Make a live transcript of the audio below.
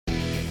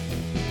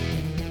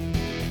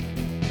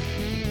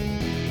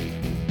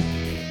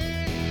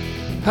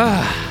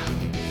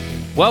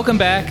Welcome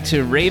back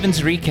to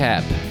Ravens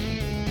Recap.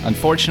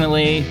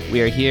 Unfortunately, we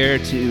are here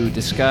to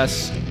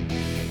discuss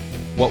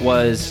what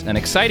was an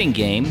exciting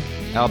game,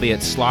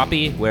 albeit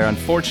sloppy, where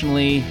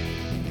unfortunately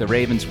the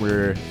Ravens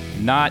were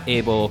not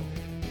able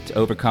to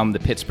overcome the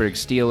Pittsburgh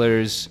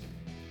Steelers.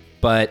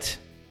 But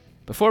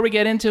before we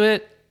get into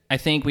it, I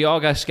think we all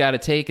just got to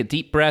take a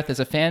deep breath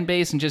as a fan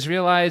base and just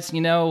realize,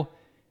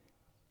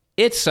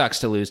 it sucks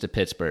to lose to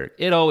Pittsburgh.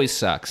 It always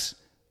sucks.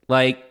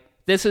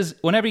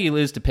 Whenever you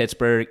lose to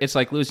Pittsburgh, it's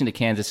like losing to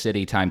Kansas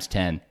City times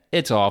 10.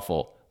 It's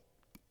awful.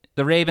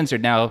 The Ravens are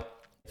now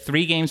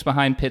 3 games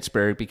behind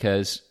Pittsburgh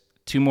because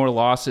 2 more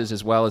losses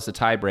as well as the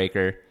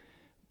tiebreaker.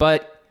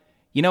 But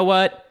you know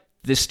what?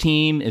 This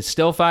team is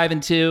still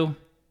 5-2.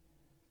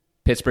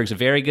 Pittsburgh's a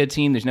very good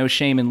team. There's no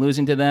shame in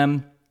losing to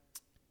them.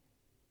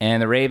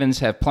 And the Ravens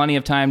have plenty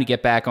of time to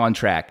get back on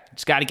track.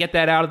 Just got to get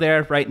that out of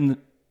there right in,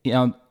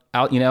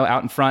 out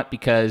in front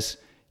because,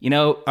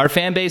 our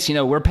fan base,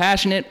 we're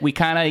passionate. We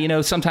kind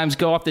of, sometimes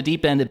go off the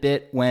deep end a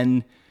bit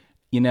when,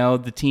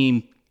 the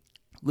team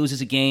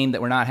loses a game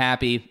that we're not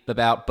happy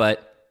about.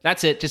 But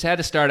that's it. Just had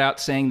to start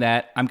out saying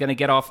that. I'm going to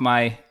get off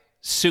my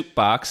soup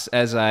box,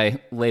 as I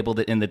labeled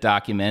it in the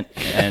document,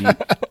 and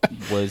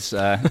was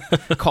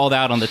called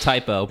out on the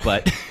typo.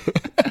 But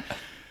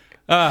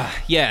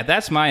yeah,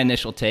 that's my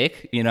initial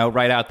take,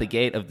 right out the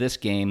gate of this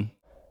game.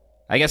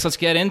 I guess let's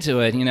get into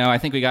it. I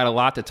think we got a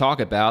lot to talk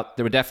about.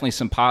 There were definitely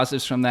some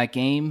positives from that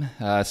game,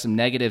 some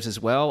negatives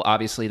as well.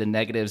 Obviously, the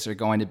negatives are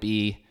going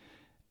to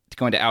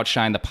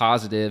outshine the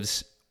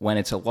positives when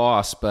it's a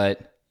loss.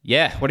 But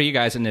yeah, what are you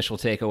guys' initial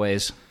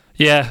takeaways?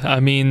 Yeah, I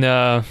mean,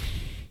 when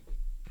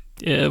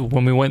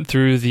we went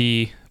through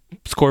the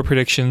score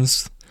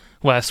predictions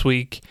last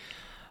week,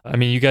 I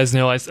mean, you guys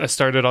know I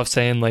started off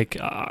saying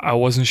I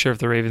wasn't sure if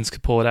the Ravens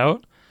could pull it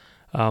out.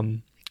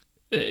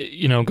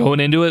 Going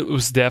into it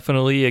was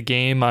definitely a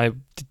game I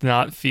did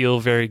not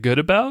feel very good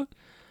about.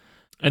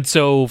 And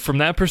so from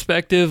that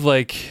perspective,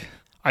 I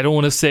don't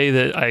want to say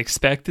that I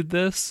expected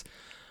this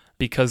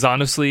because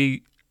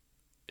honestly,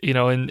 in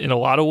a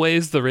lot of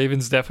ways, the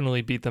Ravens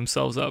definitely beat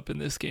themselves up in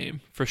this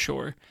game for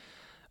sure.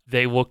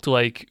 They looked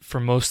like, for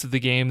most of the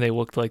game, they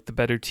looked like the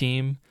better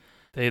team.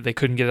 They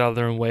couldn't get out of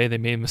their own way. They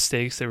made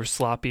mistakes. They were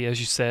sloppy, as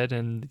you said,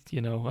 and,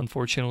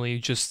 unfortunately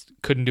just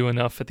couldn't do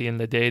enough at the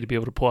end of the day to be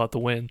able to pull out the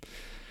win.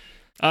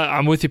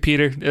 I'm with you,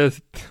 Peter.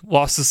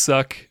 Losses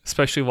suck,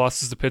 especially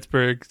losses to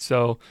Pittsburgh,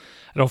 so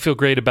I don't feel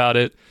great about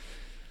it.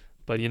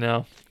 But,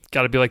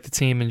 got to be like the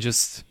team and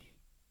just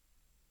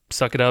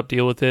suck it up,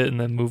 deal with it, and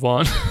then move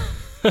on.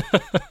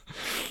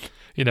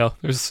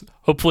 There's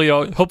hopefully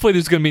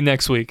there's going to be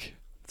next week.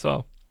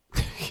 So,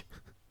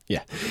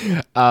 yeah.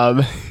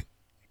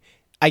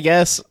 I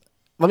guess,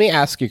 let me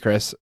ask you,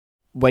 Chris,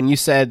 when you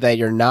said that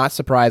you're not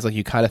surprised,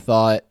 you kind of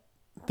thought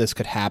this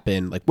could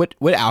happen,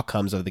 what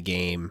outcomes of the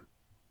game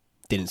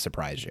didn't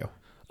surprise you?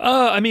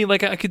 I mean,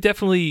 I could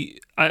definitely,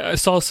 I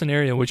saw a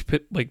scenario in which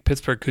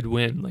Pittsburgh could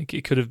win.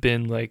 It could have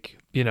been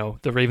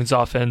the Ravens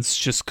offense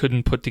just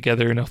couldn't put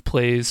together enough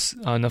plays,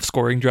 enough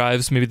scoring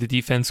drives. Maybe the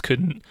defense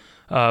couldn't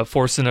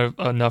force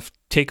enough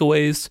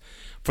takeaways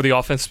for the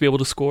offense to be able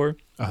to score.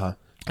 Uh-huh.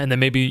 And then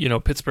maybe,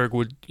 Pittsburgh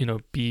would,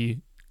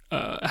 be,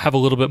 have a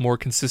little bit more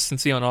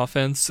consistency on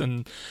offense.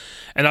 And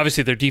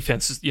obviously their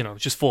defense is,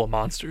 just full of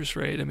monsters,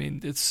 right? I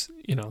mean, it's,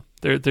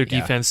 their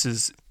defense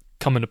is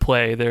come into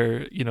play.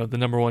 They're, the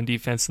number 1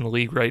 defense in the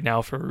league right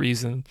now for a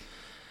reason.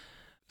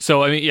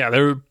 So, I mean, yeah,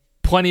 there were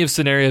plenty of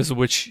scenarios in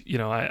which,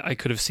 I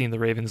could have seen the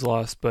Ravens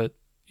lost, but,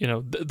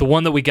 the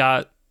one that we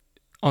got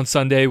on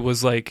Sunday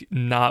was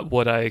not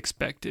what I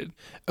expected.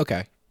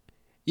 Okay.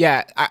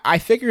 Yeah, I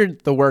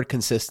figured the word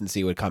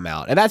consistency would come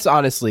out. And that's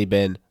honestly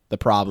been the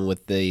problem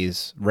with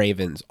these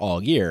Ravens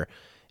all year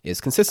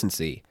is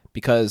consistency.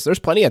 Because there's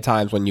plenty of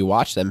times when you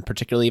watch them,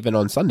 particularly even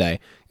on Sunday,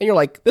 and you're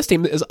like, this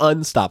team is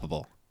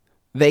unstoppable.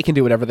 They can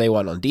do whatever they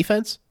want on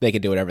defense. They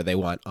can do whatever they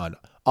want on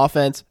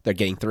offense. They're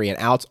getting 3 and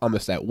outs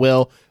almost at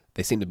will.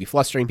 They seem to be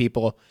flustering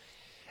people.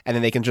 And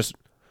then they can just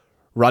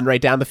run right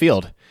down the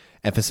field.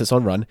 Emphasis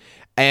on run.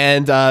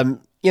 And, that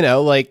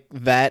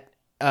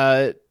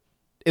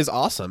is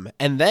awesome.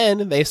 And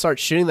then they start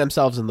shooting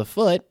themselves in the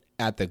foot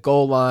at the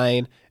goal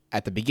line,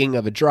 at the beginning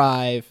of a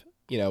drive,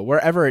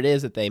 wherever it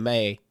is that they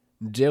may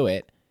do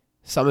it.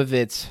 Some of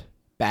it's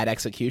bad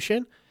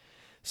execution.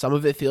 Some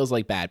of it feels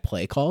like bad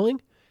play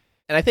calling.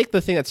 And I think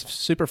the thing that's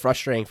super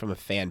frustrating from a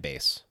fan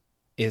base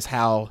is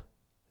how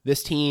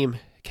this team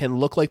can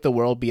look like the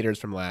world beaters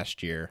from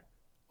last year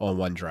on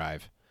one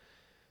drive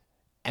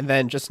and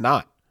then just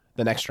not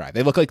the next drive.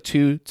 They look like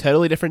 2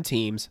 totally different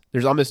teams.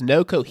 There's almost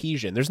no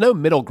cohesion. There's no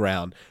middle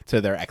ground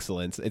to their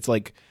excellence. It's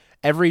like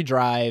every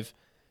drive,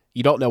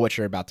 you don't know what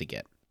you're about to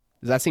get.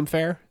 Does that seem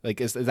fair?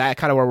 Is that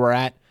kind of where we're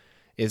at?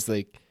 Is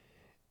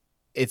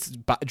it's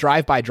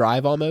drive by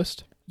drive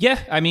almost? Yeah,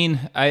 I mean,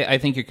 I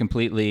think you're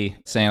completely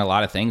saying a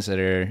lot of things that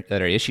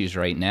are issues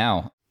right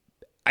now.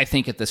 I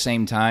think at the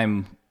same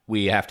time,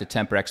 we have to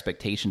temper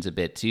expectations a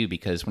bit too,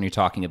 because when you're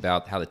talking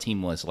about how the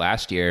team was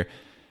last year,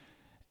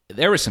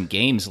 there were some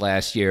games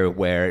last year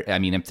where, I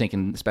mean, I'm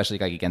thinking especially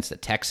like against the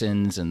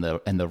Texans and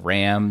the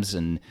Rams,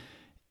 and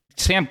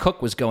Sam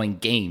Cook was going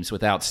games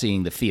without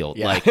seeing the field.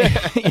 Yeah.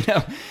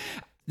 Like,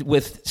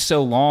 with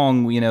so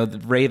long,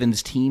 the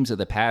Ravens teams of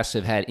the past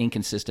have had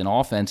inconsistent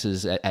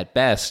offenses at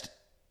best.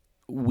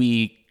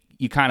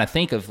 You kind of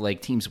think of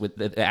like teams with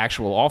the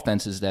actual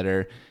offenses that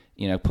are,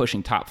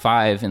 pushing top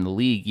 5 in the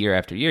league year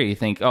after year. You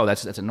think, oh,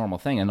 that's a normal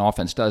thing an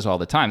offense does all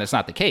the time. That's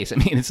not the case. I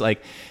mean, it's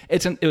like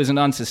it was an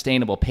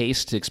unsustainable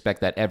pace to expect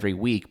that every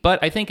week.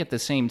 But I think at the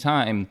same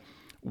time,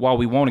 while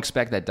we won't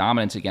expect that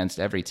dominance against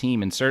every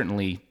team, and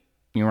certainly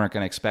you weren't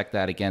going to expect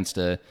that against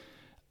a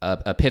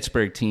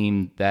Pittsburgh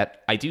team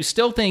that I do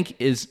still think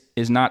is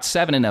not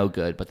 7-0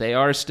 good, but they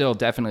are still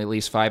definitely at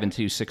least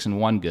 5-2,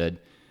 6-1 good.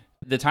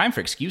 The time for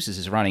excuses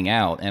is running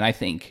out, and I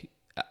think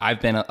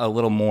I've been a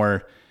little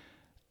more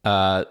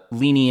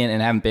lenient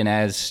and haven't been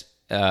as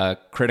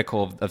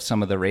critical of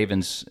some of the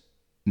Ravens'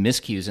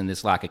 miscues and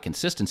this lack of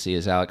consistency,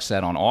 as Alex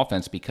said, on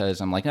offense, because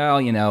I'm like,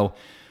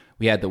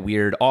 we had the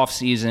weird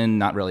offseason,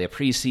 not really a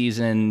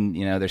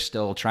preseason. They're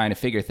still trying to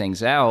figure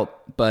things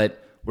out,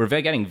 but we're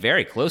getting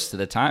very close to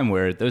the time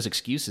where those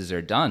excuses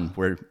are done.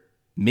 We're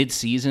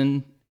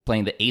mid-season,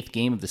 playing the 8th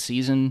game of the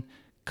season,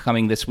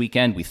 coming this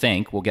weekend, we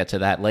think. We'll get to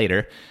that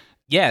later.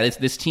 Yeah,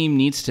 this team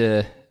needs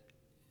to,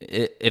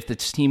 if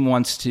this team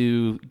wants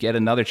to get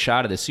another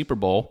shot at the Super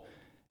Bowl,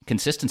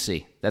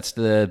 consistency. That's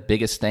the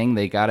biggest thing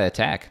they got to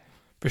attack.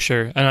 For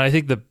sure. And I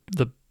think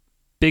the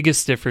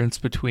biggest difference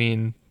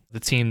between the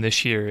team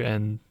this year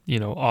and,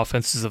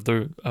 offenses of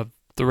the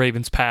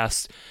Ravens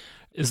past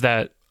is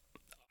that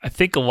I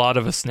think a lot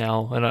of us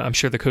now, and I'm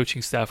sure the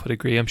coaching staff would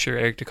agree, I'm sure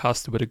Eric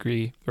DeCosta would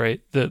agree,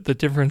 right? The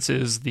difference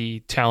is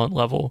the talent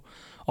level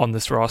on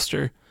this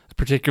roster,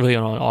 particularly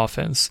on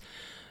offense.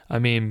 I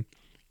mean,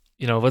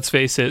 let's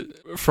face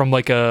it, from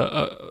like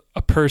a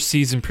per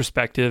season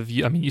perspective,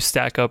 you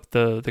stack up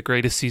the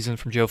greatest season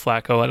from Joe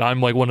Flacco, and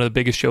I'm like one of the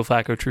biggest Joe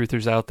Flacco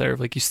truthers out there.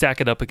 Like, you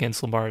stack it up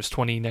against Lamar's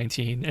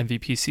 2019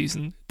 MVP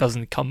season,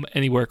 doesn't come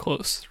anywhere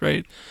close,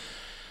 right?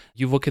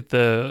 You look at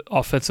the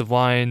offensive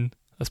line,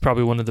 that's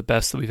probably one of the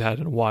best that we've had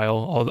in a while,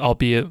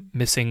 albeit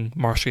missing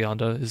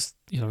Marshall is,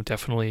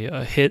 definitely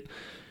a hit.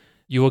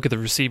 You look at the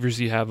receivers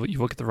you have, you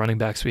look at the running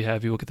backs we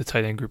have, you look at the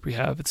tight end group we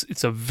have.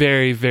 It's a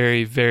very,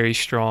 very, very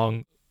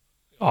strong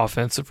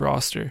offensive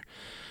roster.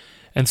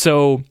 And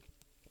so,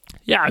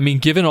 yeah, I mean,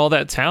 given all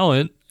that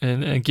talent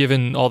and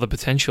given all the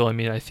potential, I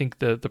mean, I think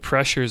the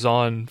pressure's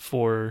on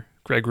for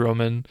Greg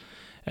Roman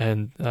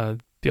and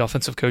the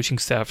offensive coaching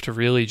staff to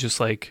really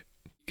just like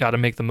got to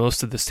make the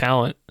most of this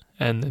talent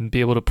and be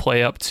able to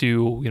play up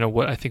to,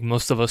 what I think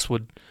most of us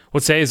would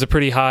say is a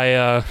pretty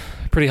high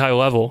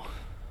level.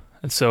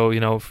 And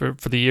so, for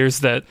the years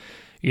that,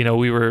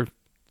 we were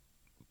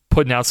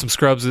putting out some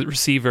scrubs at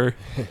receiver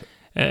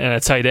and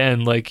at tight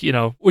end, like,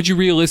 would you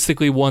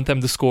realistically want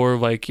them to score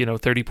like,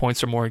 30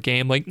 points or more a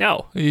game? Like,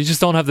 no, you just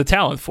don't have the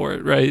talent for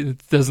it, right?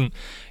 It doesn't,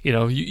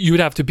 you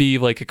would have to be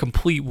like a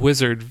complete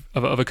wizard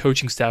of a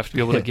coaching staff to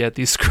be able to get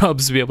these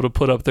scrubs to be able to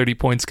put up 30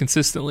 points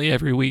consistently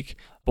every week.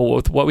 But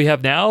with what we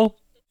have now,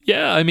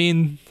 yeah, I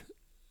mean,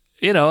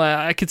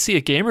 I could see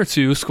a game or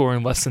two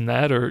scoring less than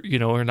that or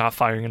not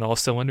firing in all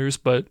cylinders.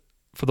 But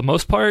for the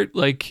most part,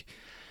 like,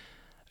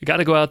 you got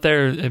to go out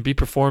there and be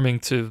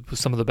performing to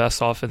some of the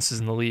best offenses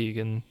in the league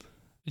and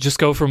just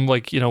go from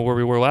like, where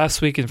we were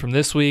last week and from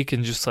this week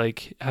and just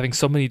like having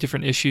so many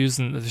different issues.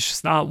 And there's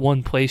just not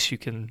one place you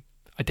can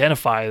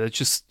identify that's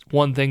just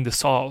one thing to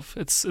solve.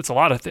 It's a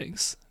lot of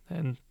things.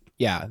 And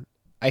yeah,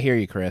 I hear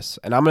you, Chris.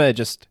 And I'm going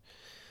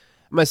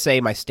to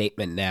say my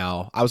statement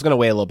now. I was going to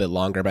wait a little bit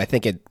longer, but I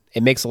think it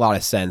makes a lot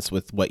of sense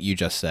with what you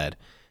just said.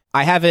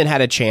 I haven't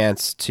had a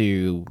chance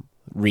to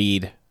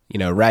read,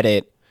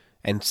 Reddit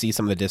and see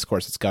some of the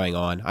discourse that's going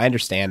on. I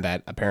understand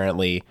that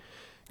apparently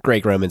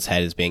Greg Roman's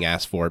head is being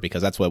asked for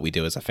because that's what we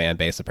do as a fan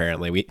base,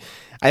 apparently.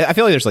 I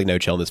feel like there's like no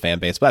chill in this fan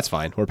base, but that's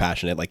fine. We're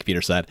passionate, like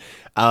Peter said.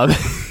 Yeah.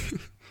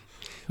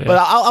 But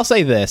I'll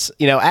say this,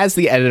 as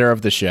the editor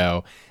of the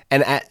show,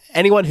 and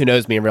anyone who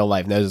knows me in real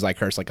life knows I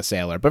curse like a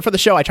sailor. But for the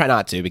show, I try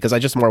not to because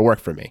it's just more work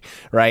for me,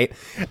 right?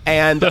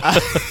 And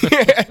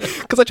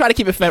because I try to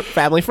keep it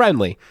family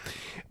friendly.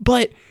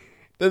 But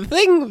the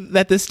thing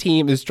that this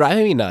team is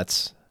driving me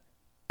nuts,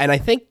 and I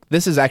think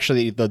this is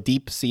actually the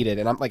deep-seated,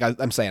 and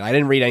I'm saying, I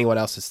didn't read anyone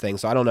else's thing,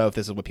 so I don't know if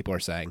this is what people are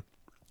saying.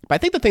 But I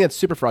think the thing that's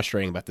super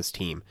frustrating about this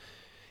team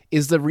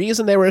is the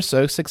reason they were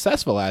so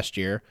successful last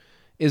year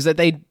is that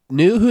they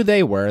knew who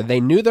they were,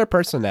 they knew their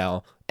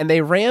personnel, and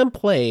they ran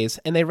plays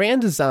and they ran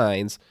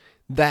designs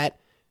that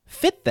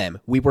fit them.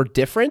 We were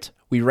different,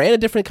 we ran a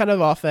different kind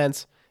of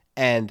offense,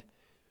 and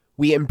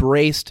we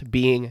embraced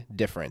being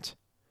different.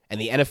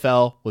 And the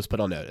NFL was put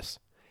on notice.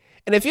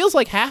 And it feels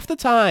like half the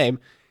time,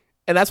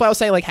 and that's why I was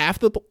saying like half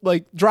the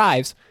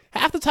drives,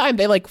 half the time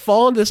they like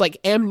fall into this like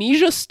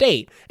amnesia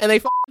state and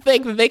they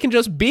think that they can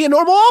just be a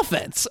normal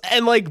offense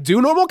and like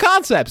do normal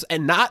concepts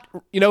and not,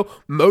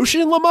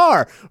 motion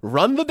Lamar,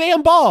 run the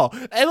damn ball.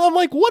 And I'm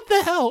like, what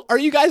the hell are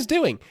you guys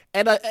doing?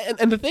 And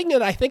the thing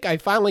that I think I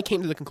finally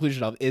came to the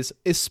conclusion of is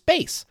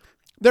space.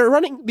 They're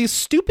running these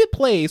stupid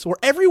plays where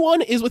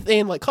everyone is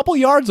within like a couple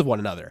yards of one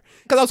another.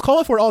 Because I was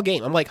calling for it all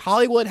game. I'm like,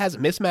 Hollywood has a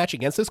mismatch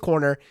against this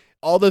corner.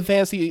 All the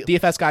fancy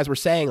DFS guys were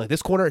saying like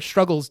this corner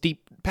struggles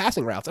deep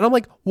passing routes. And I'm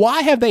like,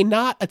 why have they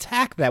not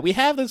attacked that? We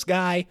have this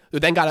guy who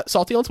then got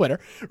salty on Twitter,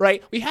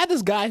 right? We had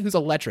this guy who's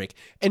electric,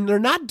 and they're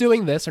not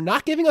doing this. They're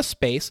not giving us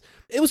space.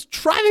 It was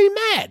driving me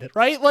mad,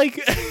 right? Like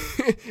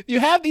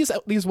you have these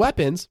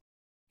weapons,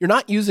 you're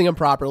not using them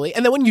properly.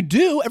 And then when you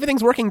do,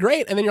 everything's working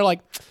great. And then you're like,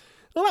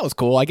 well, that was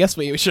cool. I guess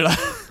we should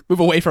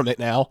move away from it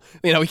now.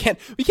 You know, we can't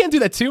do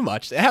that too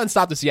much. They haven't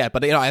stopped us yet,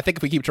 but you know, I think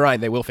if we keep trying,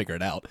 they will figure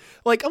it out.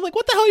 Like, I'm like,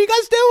 what the hell are you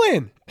guys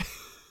doing?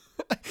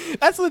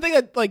 That's the thing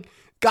that like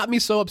got me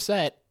so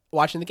upset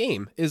watching the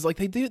game is like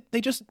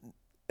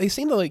they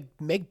seem to like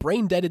make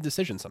brain deaded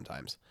decisions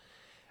sometimes.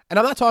 And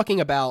I'm not talking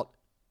about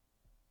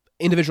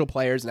individual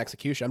players and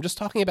execution. I'm just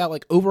talking about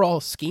like overall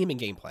scheme and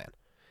game plan.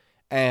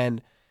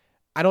 And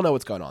I don't know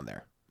what's going on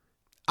there.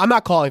 I'm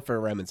not calling for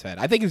Roman's head.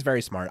 I think he's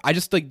very smart. I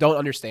just like don't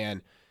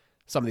understand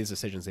some of these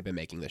decisions they've been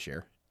making this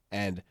year.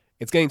 And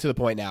it's getting to the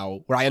point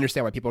now where I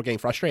understand why people are getting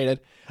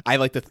frustrated. I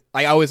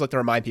always like to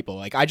remind people,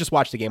 like, I just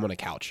watched the game on a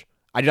couch.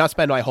 I did not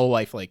spend my whole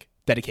life like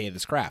dedicated to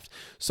this craft.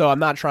 So I'm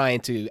not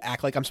trying to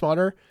act like I'm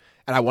smarter,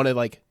 and I want to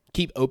like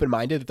keep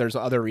open-minded if there's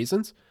other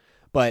reasons,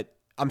 but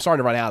I'm starting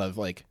to run out of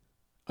like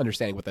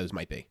understanding what those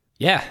might be.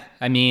 Yeah.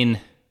 I mean,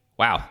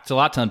 wow. It's a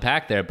lot to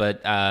unpack there,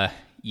 but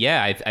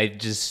yeah,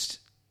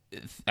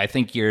 I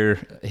think you're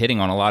hitting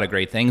on a lot of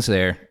great things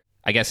there.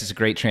 I guess it's a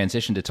great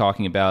transition to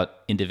talking about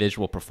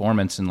individual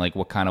performance and like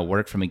what kind of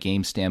worked from a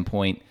game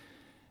standpoint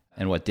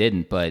and what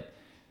didn't. But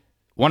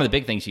one of the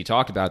big things you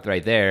talked about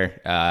right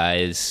there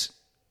is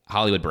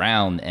Hollywood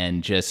Brown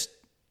and just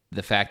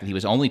the fact that he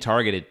was only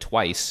targeted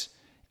twice.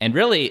 And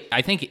really,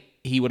 I think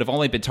he would have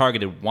only been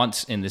targeted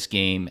once in this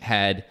game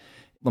had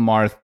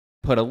Lamar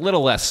put a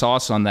little less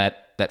sauce on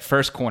that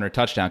first corner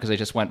touchdown, because they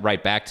just went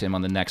right back to him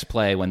on the next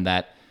play when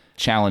that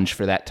challenge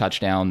for that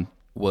touchdown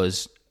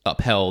was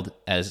upheld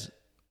as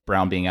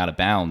Brown being out of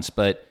bounds.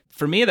 But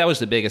for me, that was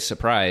the biggest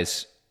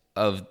surprise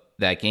of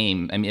that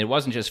game. I mean, it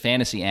wasn't just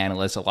fantasy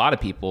analysts. A lot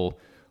of people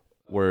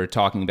were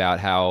talking about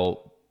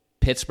how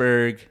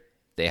Pittsburgh,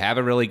 they have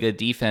a really good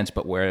defense,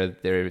 but where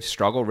they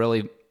struggle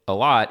really a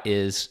lot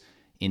is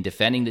in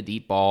defending the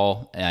deep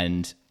ball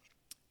and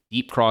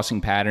deep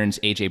crossing patterns.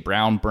 A.J.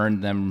 Brown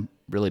burned them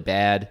really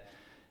bad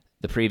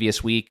the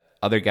previous week.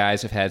 Other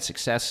guys have had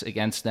success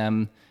against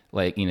them,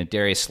 like, you know,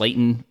 Darius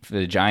Slayton for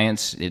the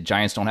Giants. The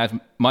Giants don't have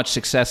much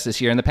success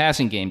this year in the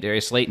passing game.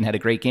 Darius Slayton had a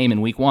great game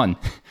in week 1.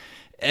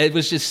 It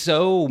was just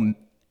so...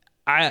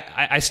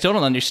 I still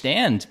don't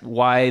understand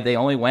why they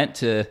only went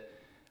to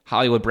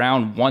Hollywood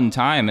Brown one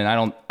time, and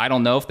I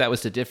don't know if that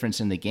was the difference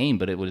in the game,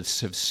 but it would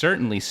have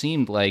certainly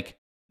seemed like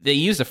they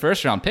used a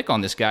first-round pick on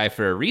this guy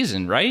for a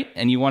reason, right?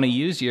 And you want to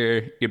use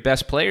your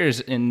best players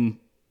in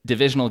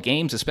divisional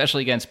games,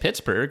 especially against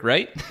Pittsburgh,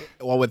 right?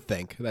 One would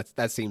think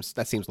that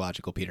seems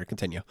logical. Peter,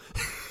 continue.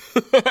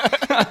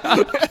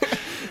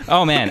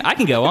 Oh man, I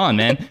can go on,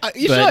 man.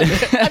 You should.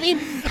 I mean,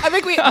 I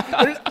think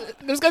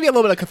there's going to be a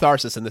little bit of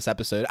catharsis in this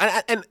episode,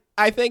 and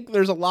I think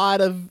there's a lot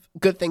of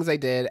good things they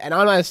did. And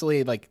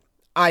honestly, like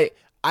I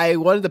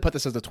wanted to put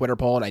this as a Twitter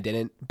poll, and I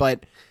didn't,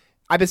 but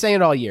I've been saying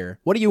it all year.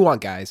 What do you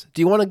want, guys?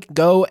 Do you want to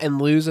go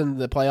and lose in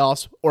the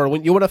playoffs, or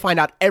when you want to find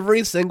out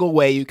every single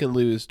way you can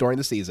lose during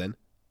the season,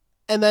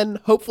 and then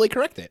hopefully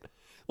correct it?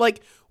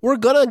 Like, we're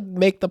going to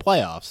make the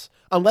playoffs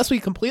unless we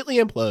completely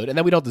implode and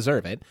then we don't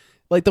deserve it.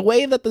 Like, the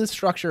way that the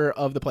structure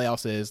of the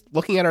playoffs is,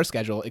 looking at our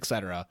schedule,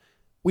 etc.,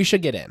 we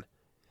should get in.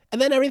 And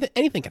then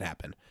anything can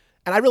happen.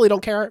 And I really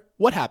don't care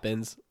what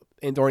happens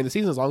during the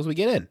season as long as we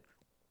get in.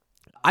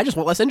 I just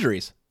want less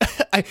injuries.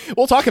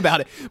 We'll talk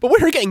about it. But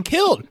we're getting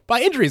killed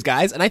by injuries,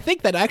 guys. And I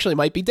think that actually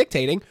might be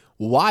dictating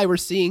why we're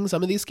seeing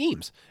some of these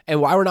schemes and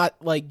why we're not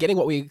like getting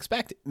what we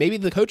expect. Maybe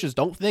the coaches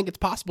don't think it's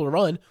possible to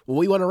run when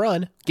we want to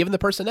run, given the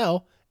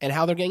personnel and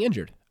how they're getting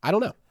injured. I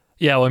don't know.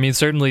 Yeah, well, I mean,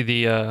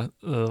 certainly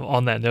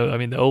on that note, I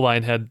mean, the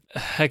O-line had a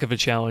heck of a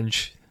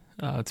challenge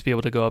to be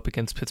able to go up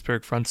against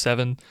Pittsburgh front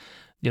seven.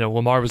 You know,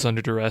 Lamar was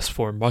under duress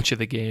for much of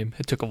the game.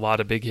 It took a lot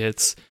of big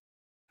hits.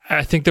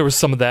 I think there was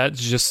some of that.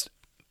 Just,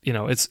 you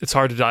know, it's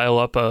hard to dial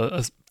up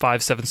a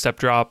 5-7 step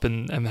drop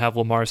and have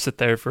Lamar sit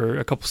there for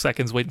a couple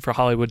seconds waiting for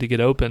Hollywood to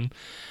get open.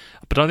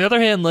 But on the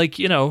other hand, like,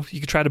 you know, you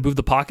could try to move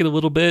the pocket a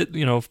little bit,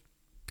 you know,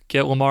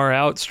 get Lamar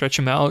out, stretch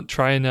him out,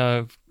 try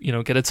and, you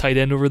know, get a tight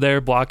end over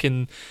there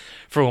blocking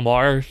for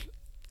Lamar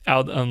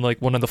out on like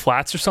one of the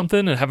flats or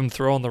something and have him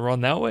throw on the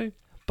run that way.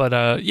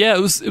 But yeah, it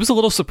was a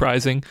little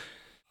surprising.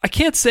 I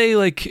can't say,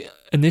 like,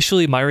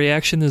 initially my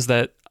reaction is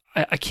that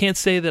I can't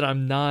say that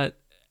I'm not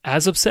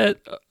as upset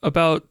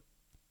about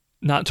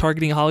not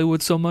targeting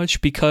Hollywood so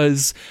much,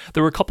 because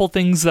there were a couple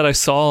things that I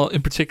saw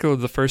in particular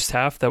the first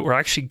half that were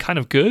actually kind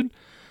of good.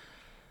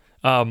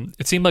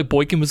 It seemed like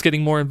Boykin was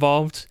getting more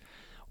involved,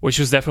 which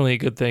was definitely a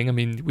good thing. I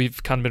mean,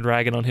 we've kind of been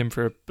ragging on him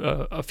for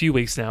a few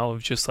weeks now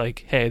of just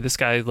like, hey, this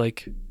guy,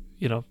 like,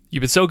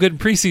 you've been so good in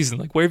preseason.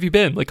 Like, where have you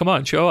been? Like, come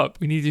on, show up.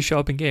 We need you to show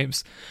up in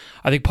games.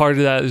 I think part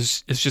of that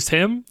is just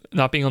him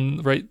not being on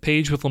the right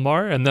page with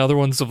Lamar, and the other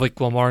ones of like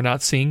Lamar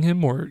not seeing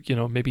him, or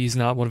maybe he's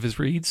not one of his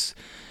reads.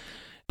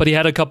 But he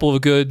had a couple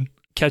of good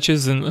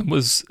catches and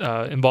was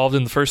involved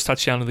in the first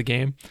touchdown of the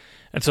game,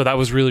 and so that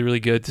was really, really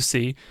good to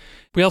see.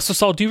 We also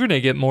saw Duvernay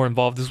get more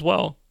involved as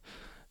well,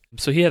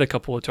 so he had a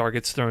couple of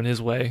targets thrown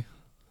his way.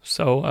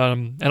 So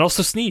and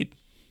also Snead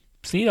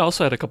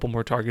also had a couple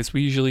more targets.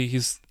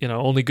 He's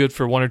only good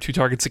for 1 or 2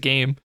 targets a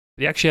game.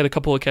 He actually had a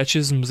couple of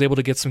catches and was able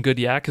to get some good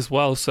yak as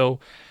well. So,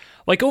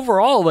 like,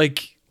 overall,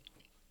 like,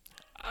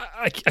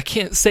 I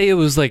can't say it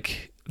was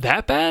like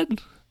that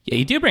bad. Yeah,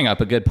 you do bring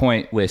up a good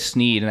point with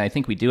Snead, and I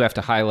think we do have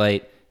to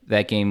highlight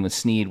that game with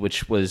Snead,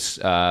 which was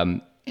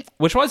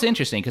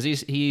interesting because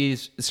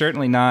he's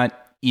certainly not,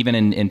 even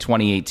in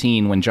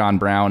 2018 when John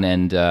Brown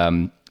and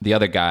the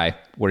other guy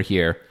were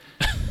here.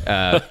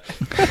 I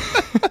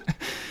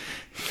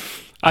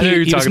know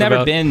you're talking never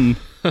about. Been,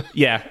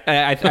 yeah,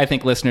 I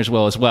think listeners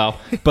will as well.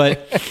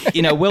 But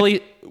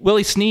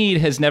Willie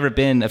Snead has never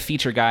been a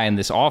feature guy in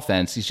this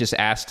offense. He's just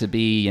asked to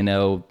be,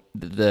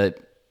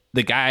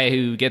 the guy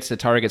who gets the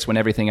targets when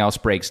everything else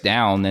breaks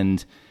down,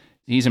 and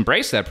he's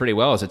embraced that pretty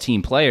well as a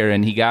team player.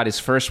 And he got his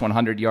first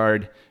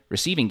 100-yard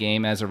receiving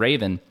game as a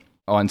Raven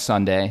on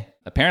Sunday.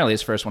 Apparently,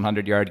 his first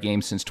 100-yard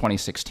game since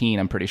 2016.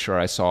 I'm pretty sure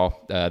I saw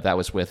that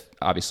was with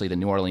obviously the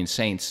New Orleans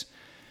Saints.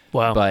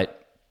 Wow, but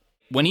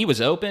when he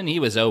was open, he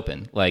was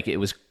open. Like, it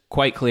was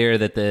quite clear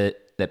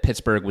that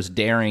Pittsburgh was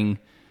daring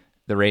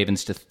the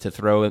Ravens to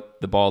throw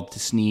the ball to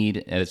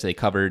Snead as they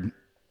covered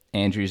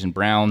Andrews and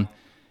Brown.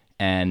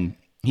 And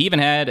he even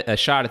had a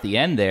shot at the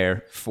end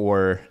there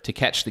to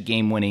catch the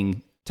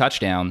game-winning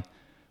touchdown,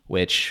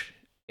 which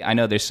I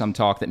know there's some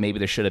talk that maybe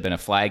there should have been a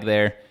flag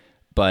there,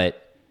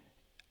 but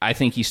I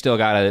think you still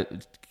got to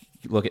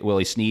look at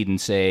Willie Snead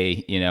and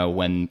say,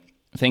 when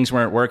things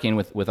weren't working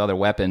with other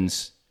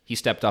weapons, he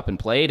stepped up and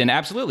played. And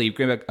absolutely, you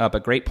bring up a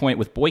great point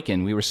with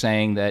Boykin. We were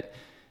saying that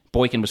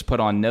Boykin was put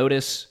on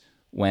notice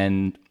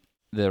when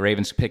the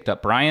Ravens picked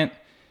up Bryant.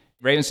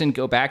 Ravens didn't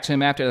go back to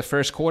him after the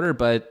first quarter,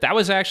 but that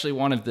was actually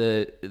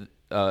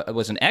it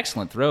was an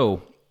excellent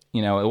throw.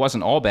 It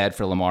wasn't all bad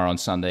for Lamar on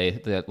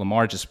Sunday. That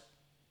Lamar just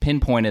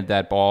pinpointed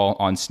that ball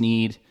on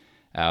Snead.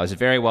 It was a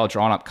very well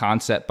drawn up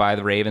concept by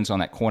the Ravens on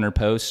that corner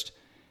post.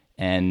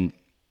 And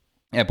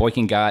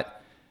Boykin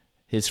got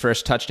his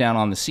first touchdown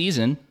on the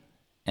season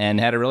and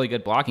had a really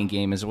good blocking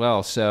game as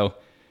well. So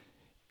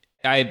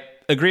I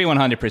agree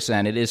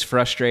 100%. It is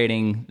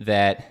frustrating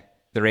that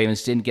the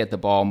Ravens didn't get the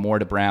ball more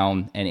to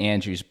Brown and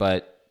Andrews,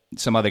 but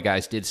some other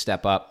guys did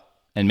step up.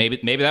 And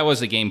maybe that was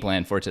the game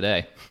plan for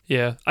today.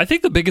 Yeah. I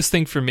think the biggest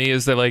thing for me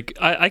is that, like,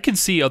 I can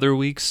see other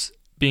weeks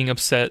being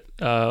upset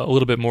a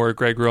little bit more at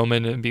Greg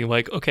Roman and being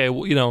like, okay,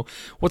 well,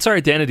 what's our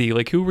identity?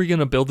 Like, who are we going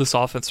to build this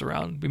offense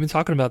around? We've been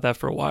talking about that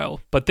for a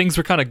while, but things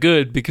were kind of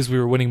good because we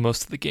were winning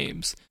most of the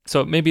games.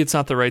 So maybe it's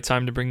not the right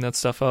time to bring that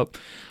stuff up.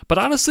 But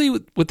honestly,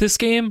 with this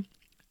game,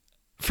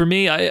 for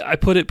me, I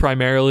put it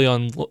primarily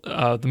on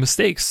the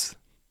mistakes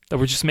that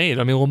were just made.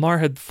 I mean, Lamar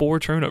had 4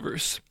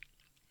 turnovers.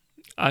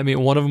 I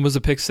mean, one of them was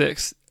a pick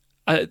 6.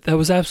 That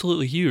was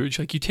absolutely huge.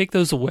 Like, you take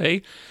those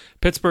away,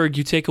 Pittsburgh,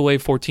 you take away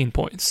 14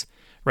 points.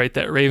 Right,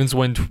 that Ravens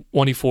win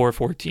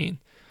 24-14,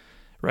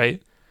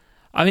 right?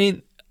 I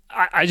mean,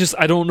 I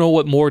don't know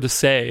what more to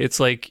say. It's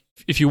like,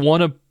 if you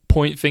want to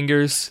point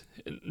fingers,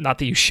 not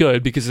that you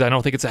should, because I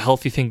don't think it's a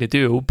healthy thing to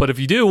do, but if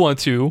you do want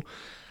to,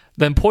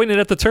 then point it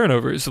at the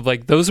turnovers.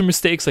 Like, those are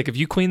mistakes. Like, if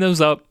you clean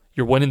those up,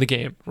 you're winning the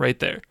game right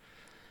there.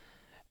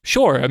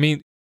 Sure, I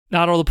mean,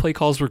 not all the play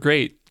calls were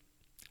great,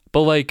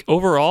 but like,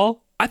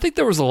 overall, I think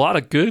there was a lot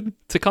of good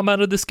to come out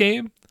of this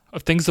game.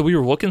 Of things that we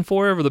were looking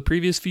for over the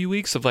previous few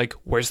weeks of, like,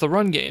 where's the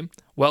run game?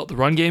 Well, the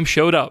run game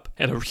showed up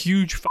at a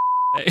huge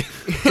way.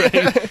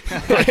 Right?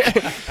 Like,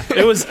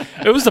 it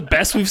was the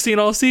best we've seen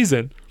all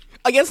season.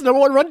 Against the number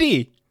 1 run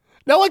D.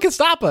 No one can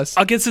stop us.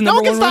 Against the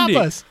number 1 run D.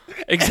 Us.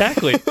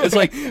 Exactly. It's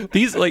like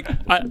these,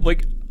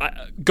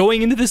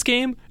 going into this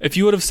game, if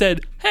you would have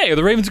said, hey,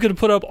 the Ravens are going to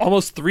put up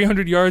almost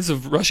 300 yards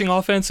of rushing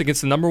offense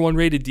against the number 1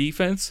 rated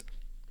defense,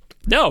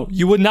 no,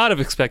 you would not have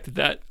expected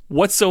that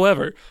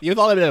whatsoever. You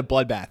thought it would have been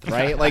a bloodbath,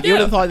 right? Like, you would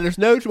have thought there's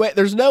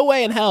no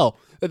way in hell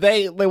that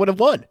they would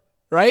have won,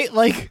 right?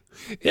 Like,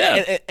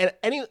 yeah.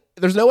 And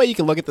there's no way you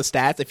can look at the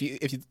stats if you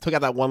took out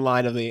that one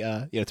line of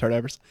the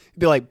turnovers. You'd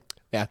be like,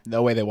 yeah,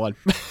 no way they won.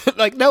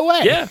 Like, no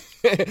way. Yeah.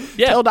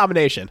 Total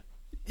domination.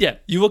 Yeah,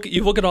 you look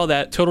at all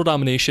that total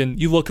domination.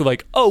 You look at,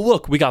 like, oh,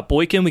 look, we got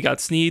Boykin, we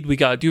got Snead, we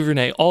got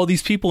Duvernay, all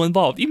these people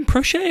involved. Even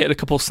Prochet had a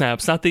couple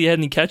snaps. Not that he had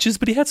any catches,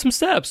 but he had some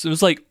steps. It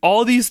was like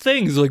all these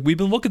things like we've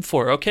been looking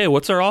for. Okay,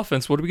 what's our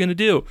offense? What are we going to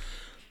do?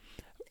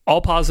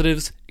 All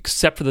positives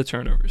except for the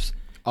turnovers.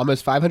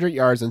 Almost 500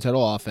 yards in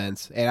total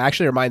offense. It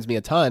actually reminds me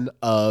a ton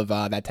of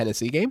that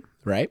Tennessee game,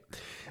 right?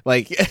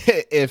 Like,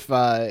 if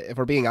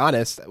we're being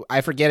honest,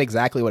 I forget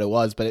exactly what it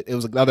was, but it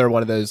was another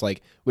one of those,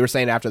 like we were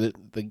saying after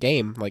the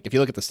game, like, if you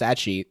look at the stat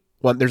sheet,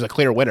 there's a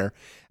clear winner,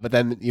 but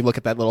then you look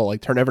at that little,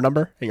 like, turnover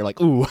number, and you're like,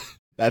 ooh,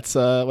 that's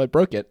what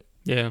broke it.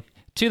 Yeah.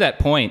 To that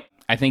point,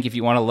 I think if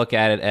you want to look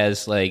at it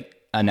as like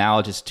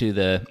analogous to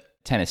the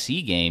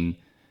Tennessee game,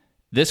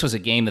 this was a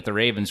game that the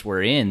Ravens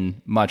were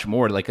in much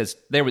more, like, because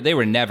they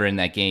were never in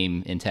that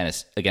game in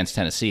tennis against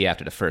Tennessee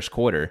after the first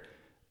quarter,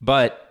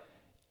 but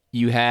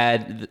you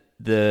had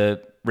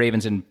the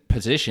Ravens in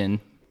position,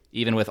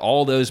 even with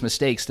all those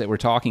mistakes that we're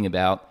talking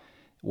about,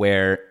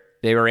 where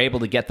they were able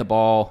to get the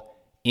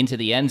ball into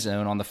the end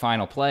zone on the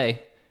final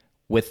play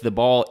with the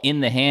ball in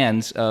the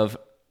hands of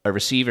a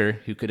receiver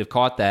who could have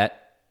caught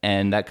that,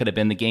 and that could have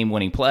been the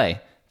game-winning play.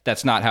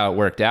 That's not how it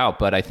worked out,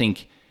 but I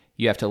think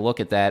you have to look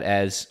at that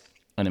as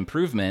an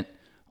improvement,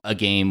 a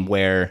game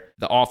where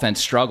the offense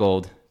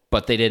struggled,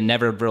 but they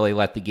never really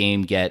let the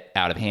game get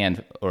out of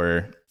hand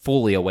or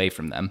fully away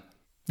from them.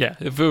 Yeah,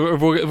 if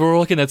we're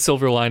looking at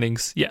silver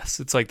linings, yes,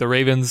 it's like the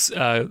Ravens,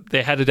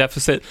 they had a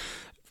deficit.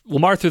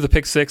 Lamar threw the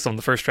pick six on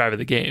the first drive of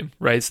the game,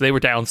 right? So they were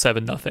down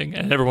 7-0,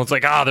 and everyone's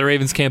like, the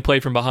Ravens can't play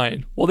from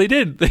behind. Well, they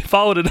did. They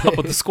followed it up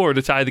with the score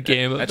to tie the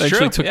game,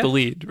 eventually took the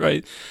lead,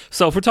 right?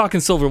 So if we're talking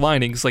silver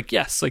linings, like,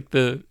 yes, like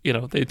they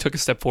took a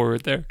step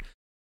forward there.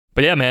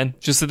 But yeah, man,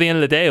 just at the end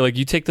of the day, like,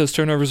 you take those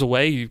turnovers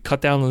away, you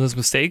cut down on those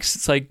mistakes,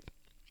 it's like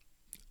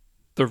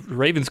the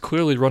Ravens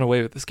clearly run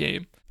away with this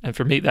game. And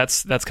for me,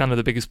 that's kind of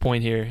the biggest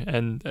point here.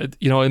 And,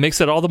 it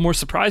makes it all the more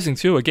surprising,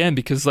 too, again,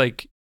 because,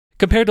 like,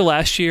 compared to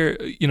last year,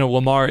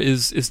 Lamar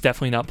is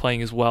definitely not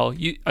playing as well.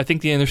 I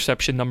think the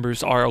interception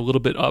numbers are a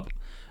little bit up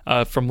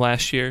from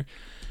last year.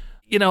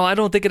 I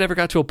don't think it ever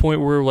got to a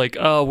point where we're like,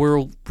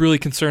 we're really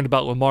concerned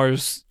about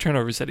Lamar's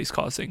turnovers that he's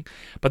causing.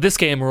 But this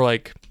game, we're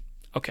like,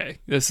 okay,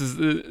 this is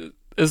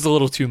a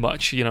little too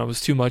much. It was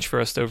too much for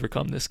us to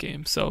overcome this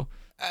game. So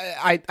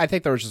I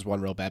think there was just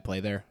one real bad play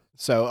there.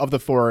 So of the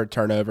 4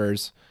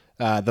 turnovers,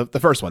 the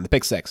first one, the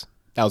pick six,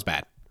 that was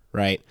bad,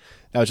 right?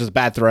 That was just a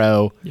bad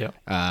throw.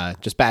 Yeah.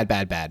 Just bad.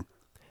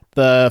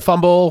 The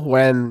fumble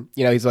when,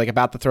 he's like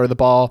about to throw the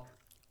ball,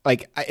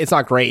 like, it's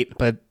not great,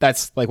 but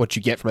that's like what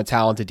you get from a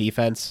talented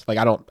defense. Like,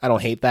 I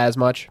don't hate that as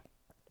much.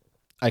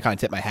 I kind of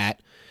tip my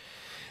hat.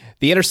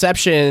 The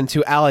interception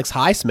to Alex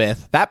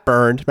Highsmith, that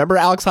burned. Remember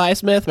Alex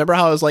Highsmith? Remember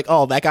how I was like,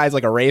 oh, that guy's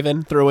like a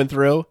Raven through and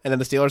through, and then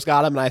the Steelers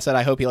got him, and I said,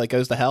 I hope he like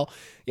goes to hell.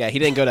 Yeah, he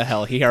didn't go to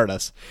hell. He hurt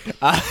us.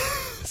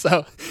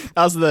 So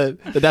that was the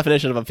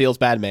definition of a feels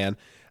bad man.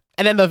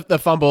 And then the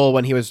fumble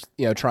when he was,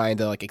 trying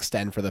to like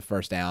extend for the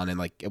first down, and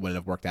like it wouldn't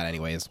have worked out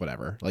anyways,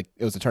 whatever. Like,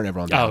 it was a turnover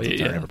on down,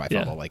 turnover by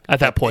fumble. Like, at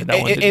that point, that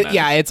one didn't matter.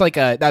 Yeah, it's like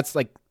that's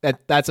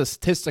a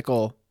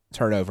statistical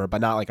turnover, but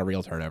not like a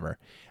real turnover.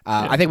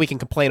 I think we can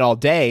complain all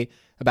day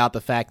about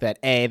the fact that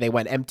A, they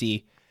went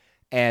empty,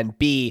 and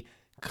B,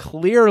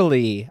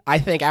 clearly, I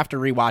think after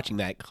rewatching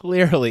that,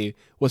 clearly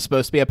was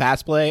supposed to be a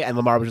pass play, and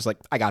Lamar was just like,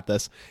 I got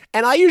this.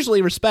 And I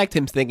usually respect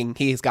him thinking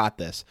he's got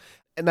this.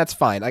 And that's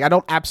fine. Like, I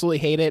don't absolutely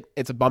hate it.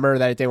 It's a bummer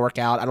that it didn't work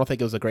out. I don't think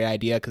it was a great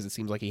idea because it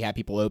seems like he had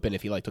people open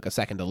if he like took a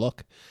second to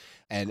look.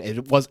 And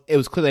it was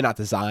clearly not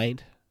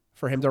designed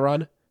for him to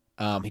run.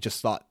 He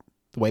just thought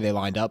the way they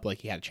lined up, like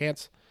he had a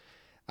chance.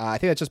 I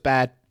think that's just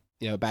bad,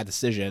 bad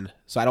decision.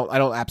 So I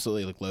don't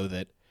absolutely like loathe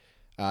it.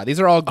 These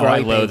are all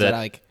growing things that I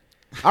like.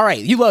 All right,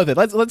 you loathe it.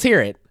 Let's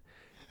hear it.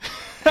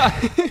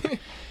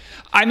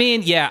 I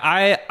mean,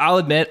 yeah, I'll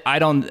admit I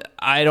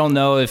don't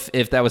know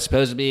if that was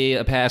supposed to be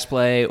a pass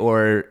play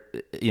or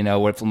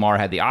if Lamar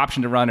had the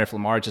option to run or if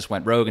Lamar just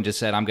went rogue and just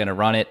said, I'm going to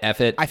run it,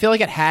 F it. I feel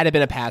like it had to have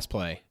been a pass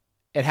play.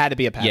 It had to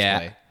be a pass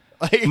play.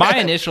 Like,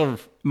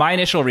 my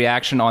initial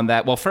reaction on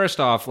that, well, first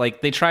off,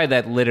 like, they tried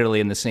that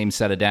literally in the same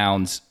set of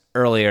downs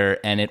earlier,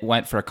 and it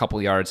went for a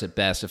couple yards at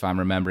best, if I'm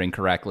remembering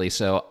correctly.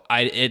 So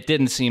it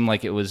didn't seem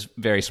like it was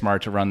very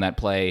smart to run that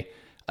play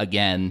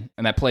again,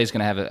 and that play is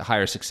going to have a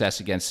higher success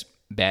against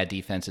bad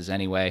defenses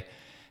anyway.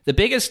 The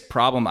biggest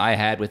problem I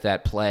had with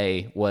that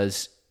play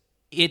was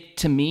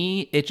to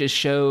me, it just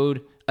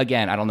showed,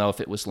 again, I don't know if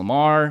it was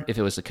Lamar, if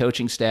it was the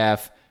coaching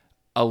staff,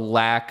 a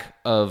lack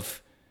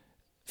of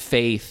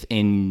faith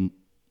in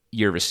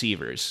your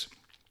receivers,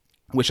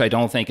 which I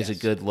don't think is a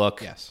good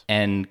look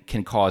and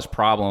can cause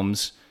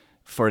problems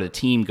for the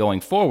team going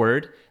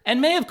forward,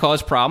 and may have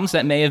caused problems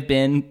that may have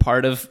been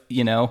part of,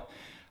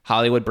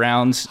 Hollywood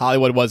Brown's.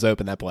 Hollywood was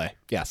open that play.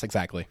 Yes,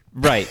 exactly.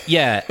 Right.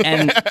 Yeah.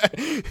 And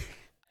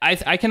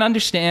I can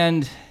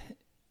understand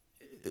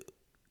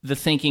the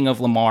thinking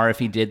of Lamar if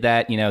he did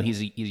that.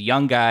 He's a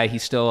young guy. He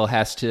still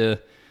has to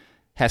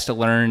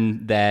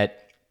learn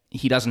that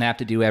he doesn't have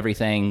to do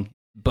everything.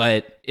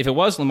 But if it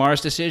was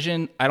Lamar's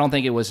decision, I don't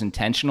think it was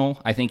intentional.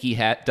 I think he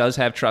does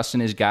have trust in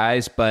his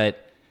guys,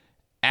 but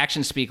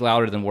actions speak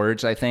louder than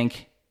words, I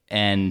think.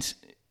 And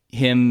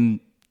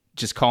him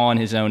just calling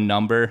his own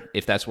number,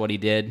 if that's what he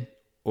did,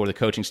 or the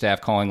coaching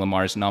staff calling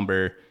Lamar's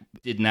number,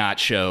 did not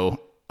show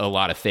a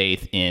lot of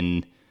faith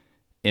in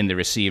the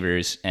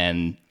receivers.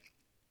 And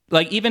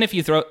like, even if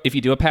you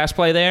do a pass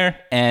play there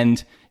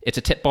and it's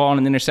a tip ball and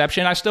an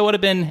interception, I still would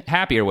have been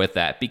happier with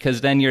that,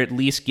 because then you're at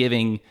least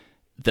giving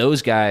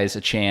those guys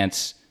a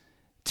chance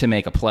to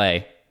make a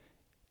play,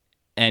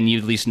 and you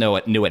at least knew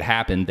what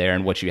happened there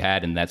and what you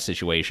had in that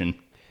situation.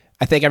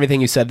 I think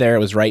everything you said there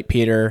was right,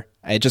 Peter.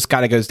 It just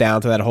kind of goes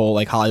down to that whole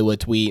like Hollywood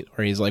tweet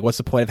where he's like, what's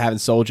the point of having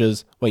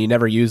soldiers when you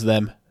never use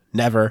them?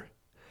 Never.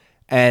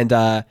 And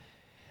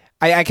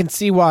I can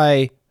see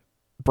why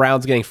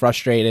Brown's getting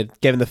frustrated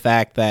given the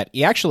fact that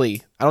he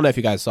actually, I don't know if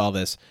you guys saw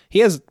this, he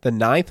has the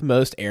 9th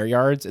most air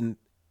yards in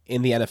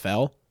the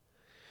NFL,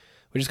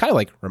 which is kind of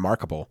like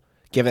remarkable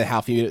given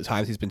how few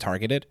times he's been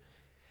targeted.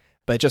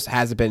 But it just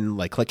hasn't been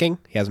like clicking.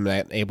 He hasn't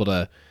been able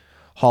to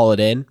haul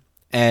it in.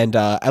 And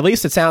at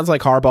least it sounds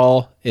like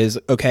Harbaugh is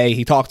okay.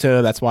 He talked to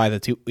him. That's why the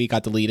tweet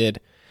got deleted.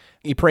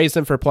 He praised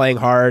him for playing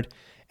hard,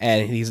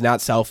 and he's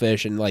not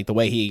selfish. And like the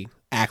way he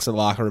acts in the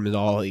locker room and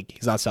all,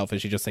 he's not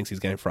selfish. He just thinks he's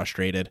getting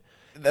frustrated.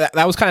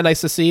 That was kind of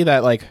nice to see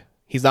that like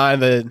he's not in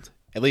the,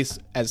 at least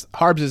as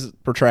Harbs is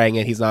portraying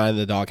it, he's not in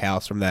the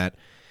doghouse from that.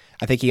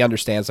 I think he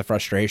understands the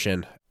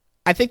frustration.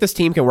 I think this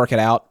team can work it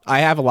out.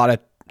 I have a lot of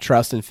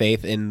trust and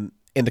faith in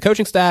the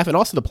coaching staff and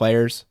also the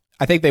players.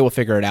 I think they will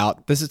figure it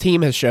out. This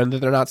team has shown that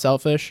they're not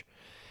selfish.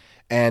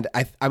 And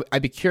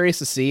I'd be curious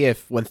to see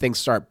if when things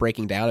start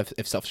breaking down,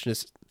 if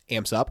selfishness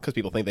amps up because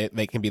people think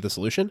they can be the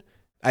solution.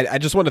 I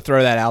just want to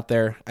throw that out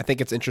there. I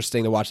think it's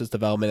interesting to watch this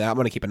development. I'm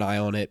going to keep an eye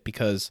on it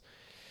because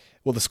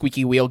will the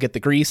squeaky wheel get the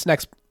grease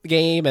next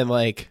game? And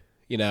like,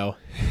 you know,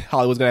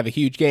 Hollywood's going to have a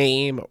huge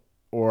game,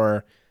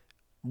 or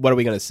what are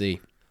we going to see?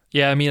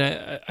 Yeah, I mean,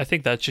 I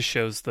think that just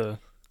shows the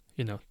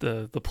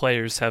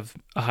players have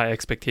a high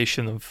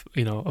expectation of,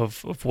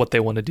 of what they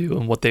want to do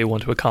and what they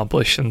want to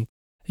accomplish. And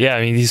yeah,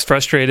 I mean, he's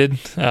frustrated.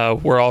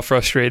 We're all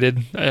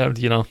frustrated.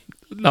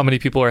 Not many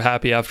people are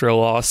happy after a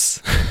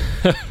loss.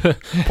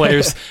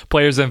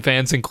 players and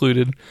fans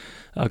included,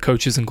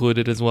 coaches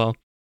included as well.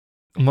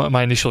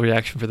 My initial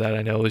reaction for that,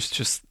 I know, is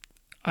just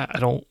I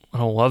don't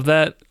love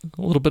that.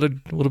 A little bit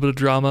of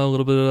drama, a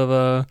little bit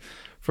of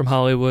from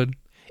Hollywood.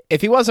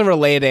 If he wasn't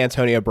related to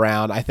Antonio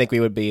Brown, I think we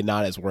would be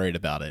not as worried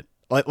about it.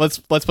 Let's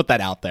put that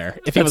out there.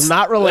 If he was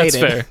not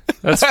related, that's fair.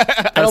 That's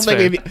I don't think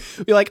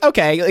we'd be like,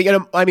 okay,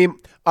 I mean,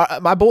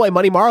 my boy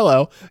Money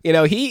Marlowe,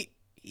 he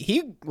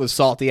was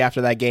salty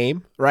after that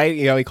game, right?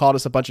 He called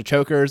us a bunch of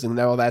chokers and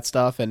all that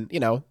stuff, and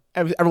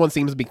everyone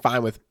seems to be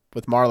fine with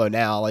Marlowe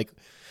now. Like,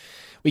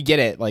 we get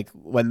it. Like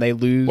when they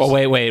lose. Well,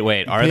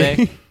 wait. Are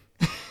they?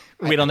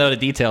 We don't know the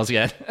details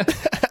yet.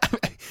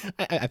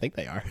 I think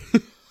they are.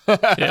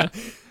 Yeah.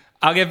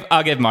 I'll give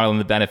Marlon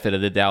the benefit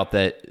of the doubt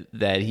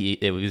that he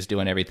was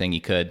doing everything he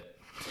could.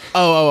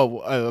 Oh,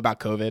 about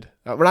COVID.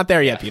 We're not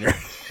there yet, Peter.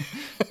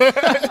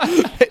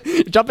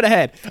 Jumping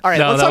ahead. All right,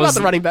 let's talk about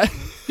the running back.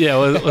 Yeah,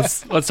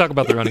 let's talk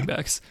about the running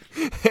backs.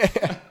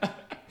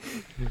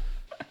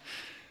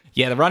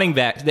 Yeah, the running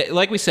backs.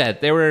 Like we said,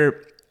 there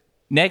were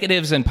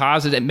negatives and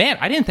positives. Man,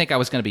 I didn't think I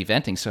was going to be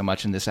venting so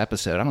much in this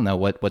episode. I don't know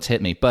what's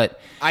hit me, but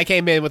I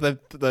came in with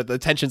the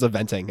tensions of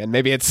venting, and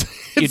maybe it's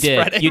you did.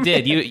 Spreading. You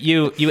did.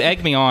 You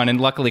egged me on,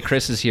 and luckily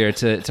Chris is here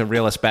to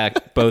reel us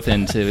back both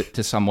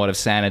into somewhat of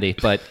sanity.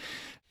 But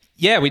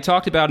yeah, we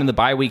talked about in the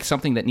bye week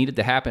something that needed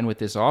to happen with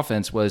this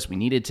offense was we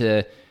needed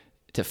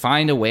to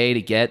find a way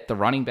to get the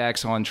running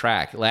backs on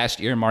track. Last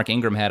year, Mark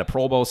Ingram had a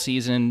Pro Bowl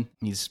season.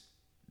 He's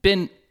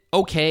been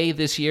okay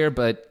this year,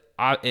 but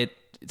it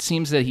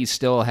seems that he's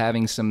still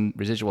having some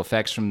residual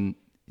effects from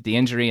the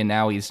injury, and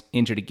now he's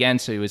injured again,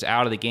 so he was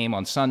out of the game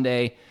on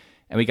Sunday,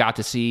 and we got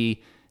to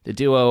see the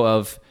duo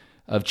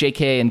of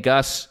J.K. and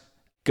Gus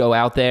go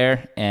out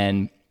there,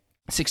 and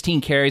 16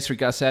 carries for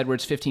Gus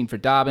Edwards, 15 for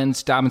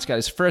Dobbins. Dobbins got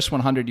his first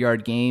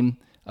 100-yard game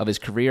of his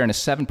career and a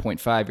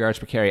 7.5 yards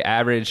per carry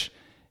average.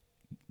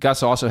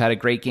 Gus also had a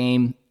great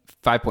game,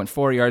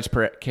 5.4 yards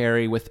per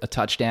carry with a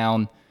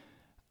touchdown.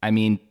 I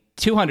mean,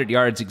 200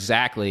 yards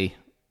exactly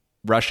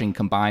rushing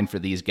combined for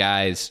these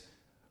guys.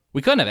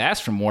 We couldn't have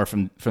asked for more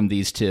from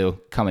these two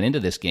coming into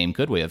this game,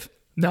 could we have?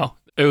 No,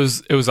 it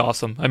was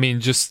awesome. I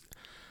mean, just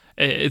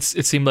it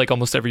seemed like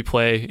almost every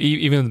play,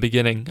 even in the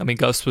beginning. I mean,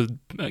 Gus would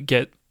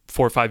get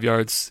 4 or 5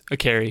 yards a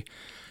carry.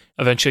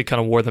 Eventually,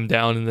 kind of wore them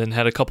down, and then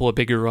had a couple of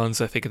bigger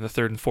runs. I think in the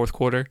third and fourth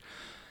quarter.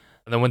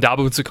 And then when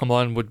Dobbins would come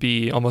on, would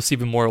be almost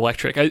even more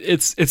electric.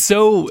 It's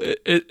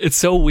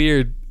so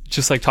weird.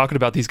 Just like talking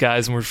about these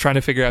guys, and we're trying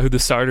to figure out who the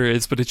starter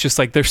is, but it's just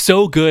like they're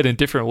so good in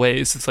different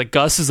ways. It's like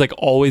Gus is like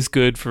always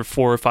good for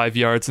 4 or 5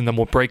 yards, and then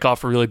we'll break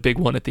off a really big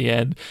one at the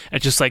end,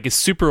 and just like is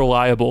super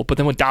reliable. But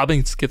then when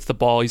Dobbins gets the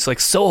ball, he's like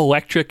so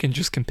electric and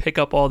just can pick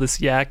up all this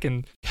yak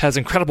and has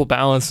incredible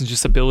balance and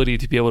just ability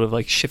to be able to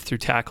like shift through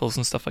tackles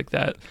and stuff like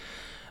that.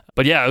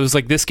 But yeah, it was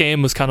like this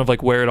game was kind of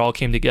like where it all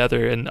came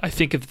together, and I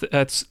think if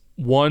that's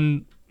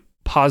one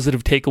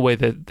positive takeaway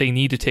that they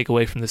need to take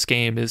away from this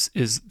game is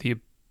the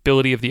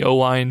ability of the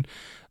O-line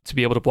to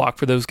be able to block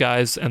for those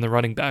guys and the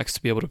running backs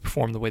to be able to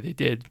perform the way they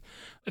did.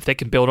 If they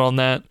can build on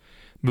that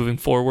moving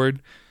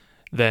forward,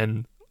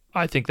 then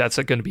I think that's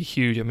going to be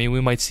huge. I mean,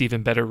 we might see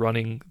even better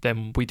running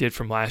than we did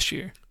from last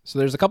year. So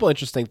there's a couple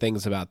interesting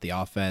things about the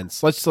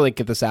offense. Let's just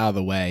get this out of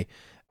the way.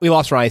 We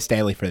lost Ryan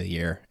Stanley for the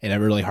year in a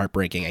really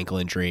heartbreaking ankle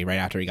injury right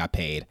after he got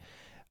paid.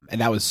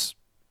 And that was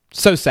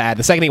so sad.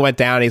 The second he went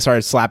down, he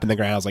started slapping the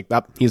ground. I was like,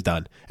 oh, he's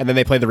done. And then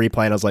they played the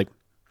replay, and I was like,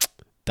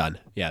 done.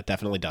 Yeah,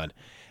 definitely done.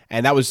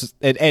 And that was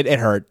it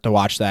hurt to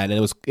watch that,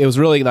 and it was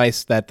really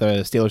nice that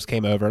the Steelers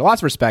came over.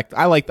 Lots of respect.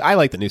 I like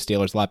the new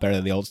Steelers a lot better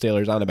than the old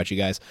Steelers. I don't know about you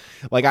guys.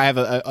 Like I have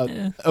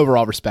a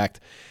overall respect.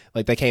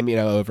 Like they came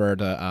over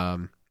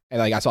to and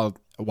like I saw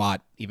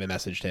Watt even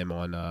messaged him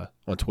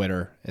on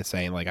Twitter and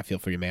saying like I feel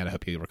for you, man. I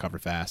hope you recover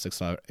fast,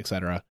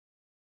 etc.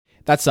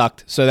 That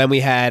sucked. So then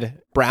we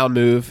had Brown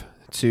move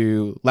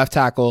to left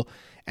tackle,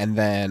 and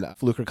then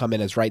Fluker come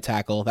in as right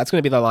tackle. That's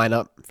going to be the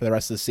lineup for the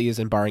rest of the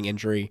season, barring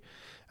injury.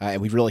 And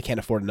we really can't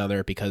afford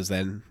another because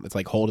then it's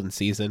like holding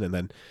season, and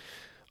then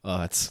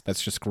that's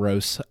just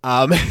gross.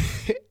 I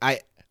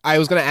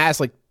was gonna ask,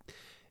 like,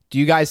 do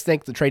you guys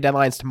think the trade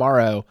deadline's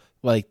tomorrow?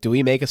 Like, do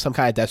we make some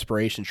kind of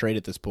desperation trade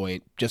at this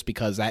point? Just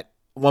because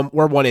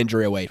we're one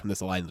injury away from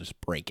this line just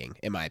breaking,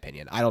 in my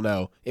opinion. I don't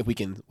know if we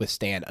can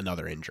withstand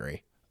another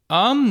injury.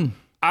 I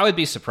would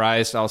be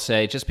surprised. I'll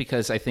say just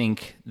because I don't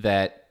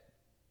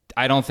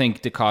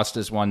think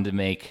DaCosta's one to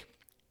make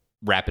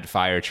rapid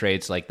fire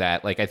trades like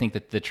that. Like I think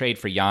that the trade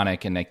for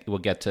Yannick, and we'll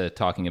get to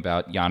talking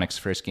about Yannick's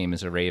first game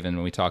as a Raven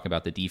when we talk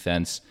about the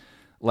defense.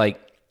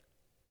 Like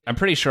I'm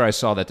pretty sure I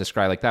saw that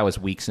described like that was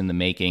weeks in the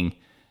making,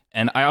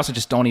 and I also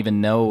just don't even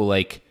know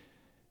like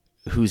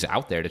who's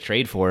out there to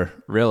trade for.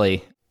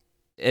 Really,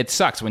 it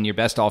sucks when your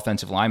best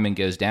offensive lineman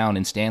goes down,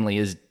 and Stanley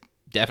is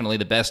definitely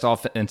the best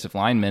offensive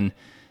lineman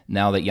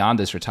now that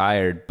Yanda's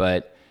retired.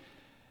 But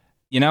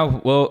you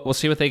know, we'll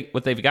see what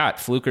they've got.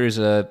 Fluker's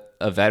a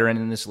veteran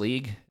in this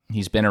league.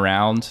 He's been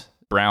around.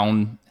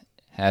 Brown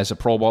has a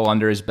Pro Bowl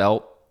under his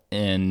belt,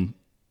 and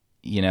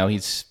you know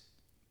he's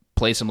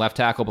played some left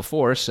tackle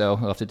before, so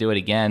he'll have to do it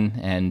again.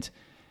 And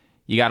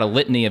you got a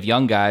litany of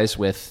young guys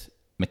with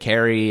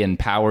McCary and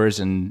Powers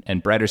and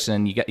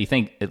Brederson. You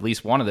think at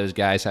least one of those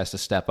guys has to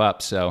step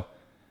up. So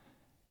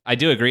I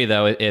do agree,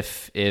 though,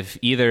 if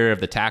either of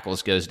the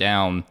tackles goes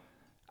down,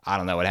 I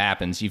don't know what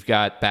happens. You've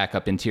got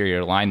backup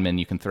interior linemen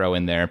you can throw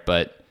in there,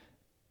 but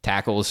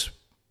tackles,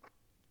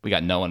 we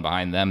got no one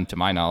behind them, to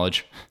my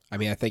knowledge. I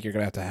mean, I think you're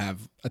going to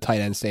have a tight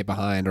end stay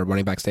behind or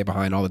running back stay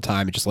behind all the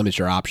time. It just limits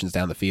your options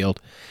down the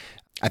field.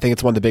 I think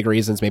it's one of the big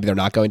reasons maybe they're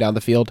not going down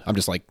the field. I'm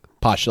just like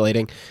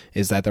postulating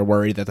is that they're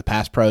worried that the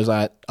pass pro's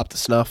not up to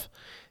snuff.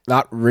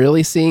 Not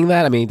really seeing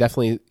that. I mean,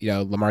 definitely, you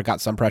know, Lamar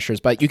got some pressures,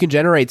 but you can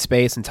generate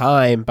space and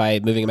time by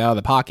moving him out of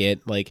the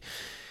pocket. Like,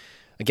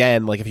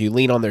 again, like if you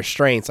lean on their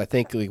strengths, I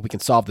think we can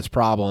solve this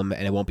problem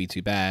and it won't be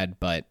too bad.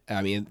 But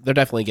I mean, they're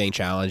definitely getting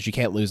challenged. You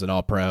can't lose an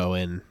All-Pro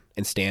in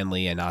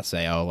Stanley and not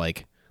say, oh,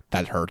 like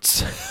that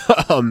hurts.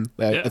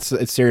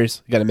 It's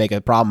serious. You got to make a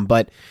problem.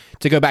 But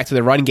to go back to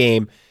the run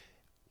game,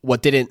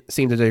 what didn't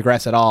seem to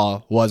digress at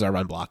all was our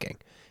run blocking,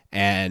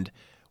 and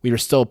we were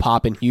still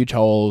popping huge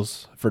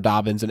holes for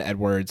Dobbins and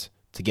Edwards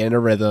to get in a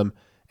rhythm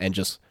and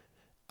just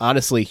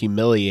honestly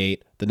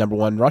humiliate the number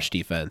one rush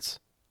defense.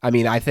 I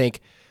mean, I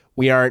think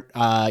we aren't,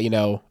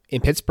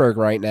 in Pittsburgh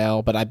right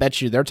now, but I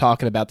bet you they're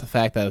talking about the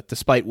fact that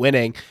despite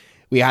winning,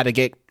 they kind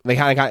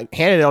of got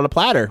handed it on a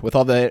platter with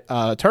all the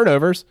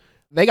turnovers.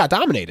 They got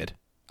dominated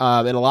in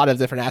a lot of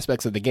different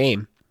aspects of the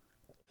game.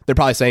 They're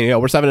probably saying,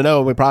 we're 7-0,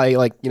 and we probably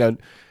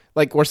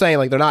like we're saying,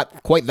 like they're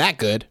not quite that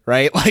good,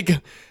 right? Like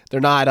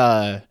they're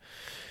not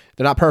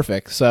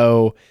perfect.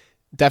 So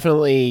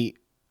definitely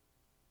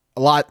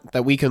a lot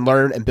that we can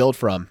learn and build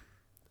from.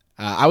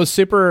 I was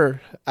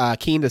super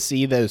keen to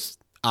see those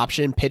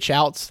option pitch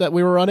outs that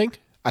we were running.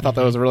 I thought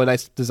that was a really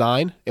nice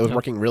design. It was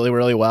working really,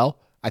 really well.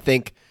 I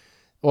think,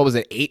 what was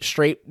it, 8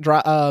 straight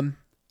run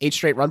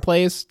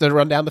plays to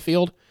run down the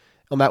field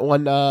on that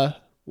one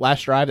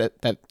last drive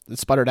that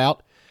sputtered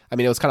out. I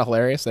mean, it was kind of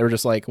hilarious. They were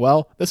just like,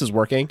 well, this is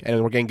working,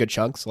 and we're getting good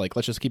chunks. Like,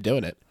 let's just keep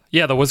doing it.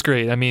 Yeah, that was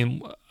great. I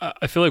mean,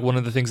 I feel like one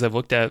of the things I've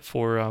looked at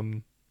for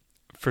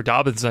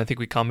Dobbins, and I think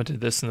we commented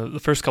this in the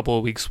first couple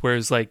of weeks, where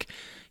it's like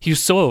he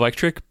was so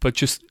electric, but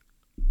just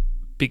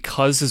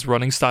because his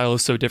running style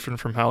is so different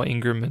from how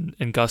Ingram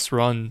and Gus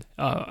run,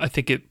 I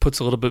think it puts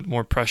a little bit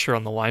more pressure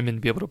on the lineman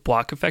to be able to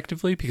block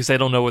effectively because they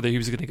don't know whether he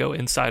was going to go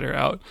inside or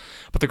out.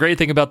 But the great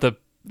thing about the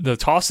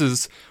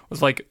tosses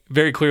was like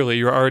very clearly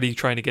you're already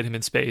trying to get him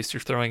in space.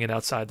 You're throwing it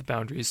outside the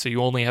boundaries. So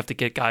you only have to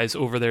get guys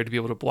over there to be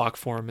able to block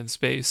for him in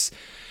space.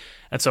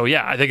 And so,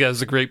 yeah, I think that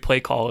was a great play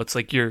call. It's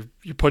like you're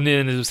putting it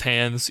in his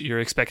hands.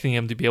 You're expecting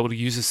him to be able to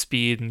use his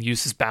speed and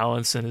use his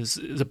balance and his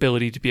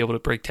ability to be able to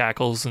break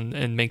tackles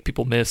and make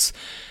people miss.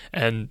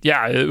 And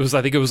yeah, I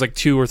think it was like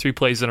 2 or 3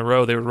 plays in a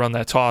row. They would run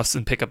that toss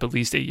and pick up at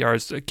least 8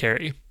 yards to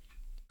carry.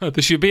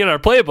 This should be in our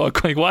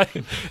playbook. Like, why?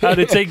 How did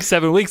it take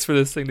 7 weeks for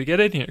this thing to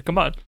get in here? Come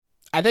on.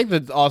 I think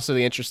that also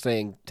the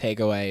interesting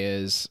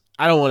takeaway is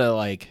I don't want to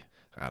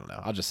I don't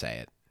know. I'll just say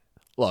it.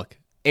 Look,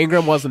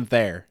 Ingram wasn't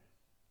there,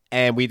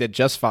 and we did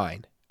just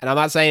fine. And I'm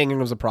not saying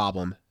Ingram was a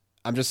problem.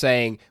 I'm just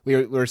saying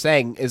we were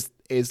saying is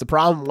the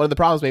problem. One of the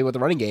problems maybe with the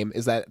running game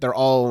is that they're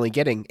all only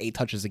getting 8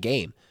 touches a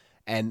game,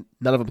 and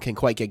none of them can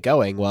quite get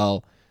going.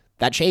 Well,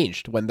 that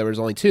changed when there was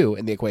only 2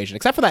 in the equation,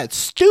 except for that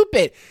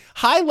stupid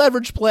high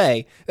leverage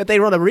play that they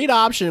run a read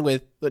option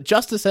with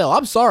Justice Hill.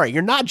 I'm sorry,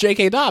 you're not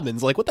J.K.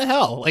 Dobbins. Like, what the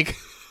hell? Like,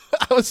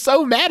 I was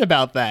so mad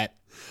about that.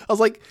 I was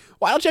like,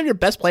 why don't you have your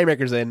best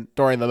playmakers in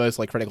during the most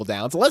like critical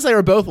downs? Unless they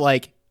were both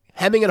like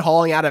hemming and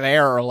hauling out of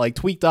air or like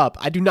tweaked up.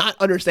 I do not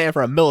understand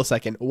for a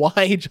millisecond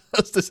why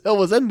Justice Hill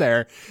was in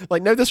there.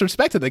 Like, no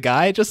disrespect to the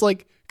guy, just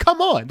like,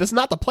 come on, this is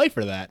not the play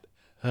for that.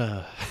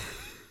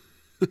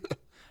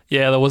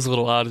 Yeah, that was a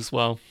little odd as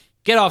well.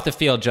 Get off the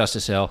field,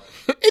 Justice Hill.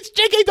 It's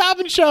J.K.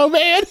 Dobbins' show,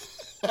 man.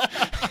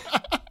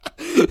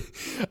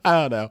 I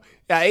don't know.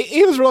 Yeah,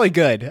 he was really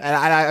good. And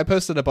I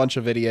posted a bunch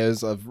of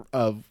videos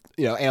of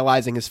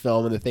analyzing his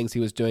film and the things he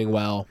was doing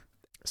well.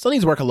 Still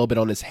needs to work a little bit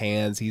on his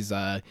hands. He's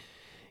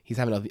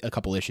having a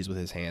couple issues with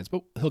his hands,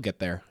 but he'll get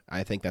there.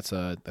 I think that's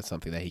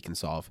something that he can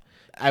solve.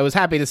 I was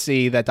happy to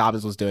see that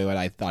Dobbins was doing what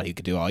I thought he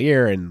could do all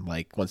year, and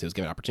like once he was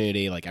given an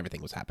opportunity, like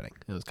everything was happening.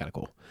 It was kind of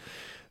cool.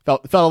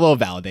 Felt a little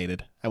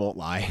validated. I won't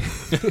lie.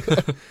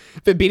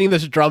 Been beating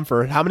this drum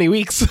for how many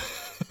weeks?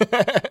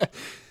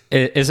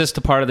 Is this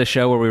the part of the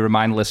show where we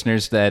remind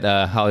listeners that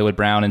Hollywood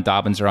Brown and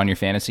Dobbins are on your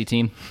fantasy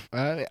team?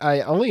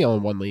 I only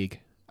own one league.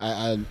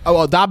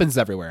 Dobbins is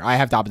everywhere. I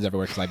have Dobbins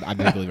everywhere because I'm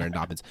a big believer in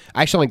Dobbins.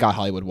 I actually only got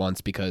Hollywood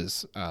once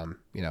because,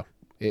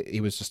 he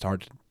was just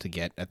hard to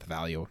get at the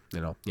value,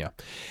 yeah.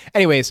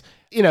 Anyways,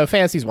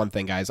 fantasy's one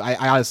thing, guys. I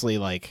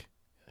honestly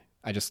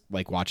I just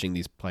like watching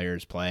these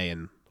players play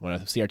and want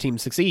to see our team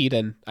succeed.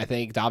 And I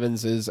think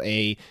Dobbins is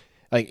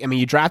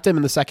you draft him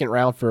in the second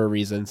round for a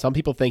reason. Some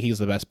people think he's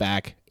the best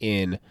back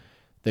in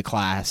the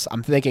class.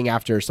 I'm thinking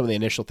after some of the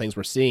initial things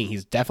we're seeing,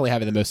 he's definitely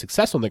having the most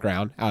success on the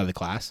ground out of the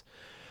class.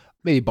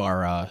 Maybe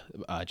bar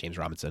James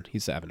Robinson.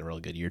 He's having a really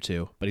good year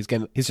too, but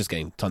he's just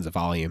getting tons of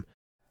volume.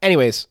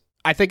 Anyways,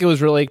 I think it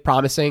was really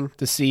promising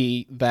to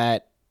see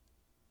that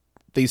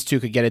these two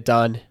could get it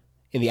done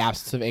in the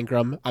absence of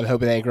Ingram. I'm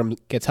hoping that Ingram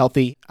gets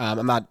healthy.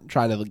 I'm not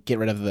trying to get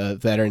rid of the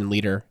veteran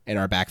leader in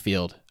our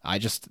backfield.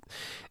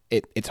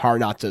 It's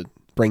hard not to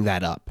bring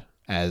that up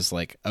as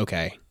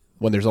okay,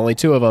 when there's only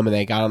two of them and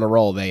they got on a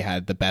roll, they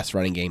had the best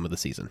running game of the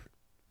season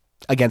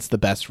against the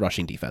best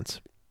rushing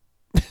defense.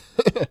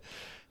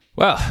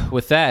 Well,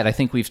 with that, I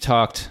think we've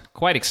talked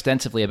quite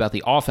extensively about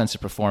the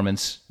offensive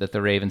performance that the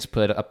Ravens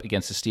put up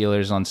against the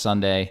Steelers on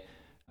Sunday.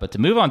 But to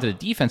move on to the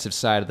defensive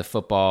side of the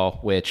football,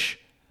 which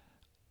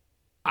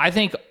I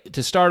think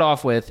to start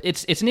off with,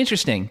 it's an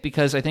interesting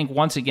because I think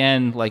once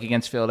again, like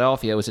against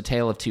Philadelphia, it was a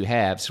tale of two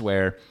halves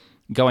where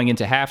going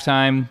into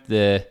halftime,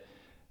 the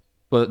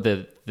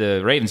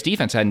Ravens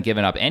defense hadn't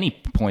given up any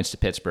points to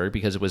Pittsburgh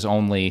because it was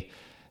only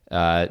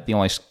the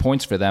only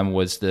points for them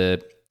was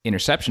the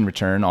interception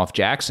return off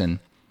Jackson.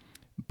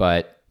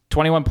 But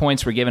 21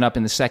 points were given up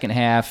in the second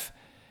half.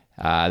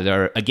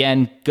 There are,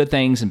 again, good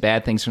things and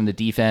bad things from the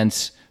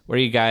defense. What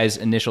are you guys'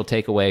 initial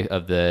takeaway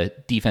of the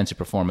defensive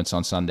performance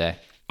on Sunday?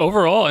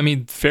 Overall,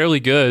 fairly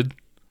good.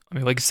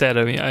 Like I said,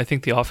 I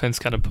think the offense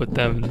kind of put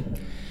them in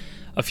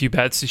a few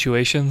bad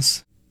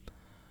situations.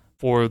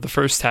 For the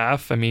first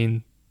half,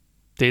 they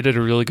did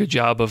a really good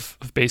job of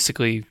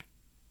basically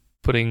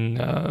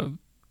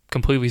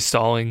completely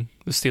stalling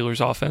the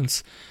Steelers'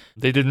 offense.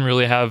 They didn't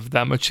really have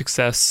that much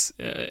success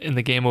in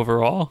the game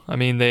overall.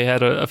 They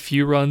had a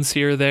few runs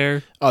here or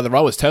there. Oh, the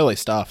run was totally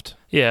stuffed.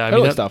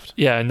 Yeah, stuffed.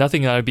 Yeah,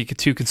 nothing that I'd be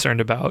too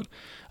concerned about.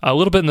 A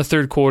little bit in the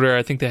third quarter,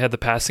 I think they had the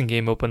passing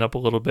game open up a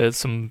little bit.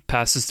 Some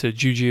passes to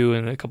Juju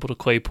and a couple to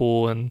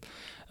Claypool and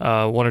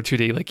one or two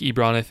to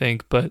Ebron, I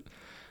think. But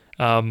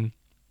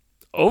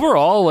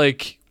overall,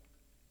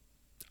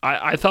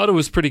 I thought it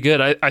was pretty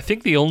good. I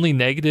think the only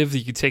negative that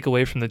you could take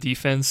away from the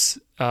defense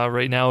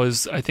right now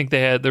is I think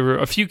there were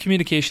a few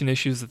communication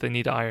issues that they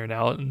need to iron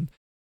out, and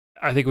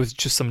I think with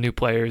just some new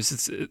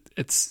players,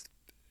 it's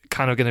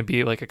kind of going to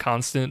be like a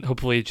constant.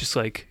 Hopefully, it just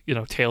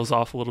tails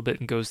off a little bit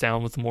and goes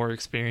down with more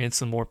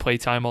experience and more play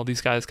time. All these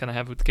guys kind of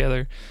have it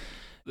together.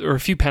 There were a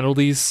few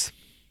penalties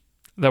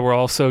that were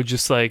also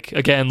just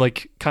kind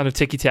of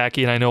ticky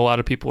tacky, and I know a lot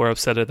of people are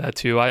upset at that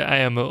too. I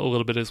am a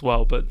little bit as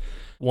well, but.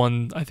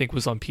 One, I think,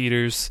 was on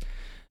Peters.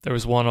 There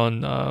was one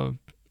on,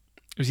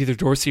 it was either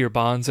Dorsey or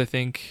Bonds, I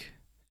think,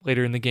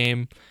 later in the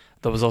game.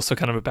 That was also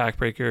kind of a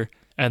backbreaker.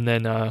 And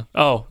then,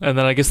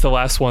 I guess the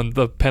last one,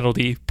 the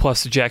penalty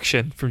plus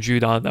ejection from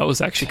Judon, that was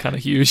actually kind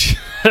of huge.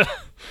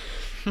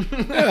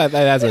 Yeah, that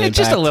has an impact.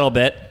 Just a little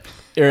bit.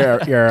 Your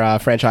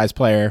franchise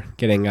player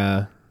getting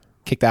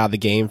kicked out of the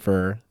game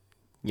for,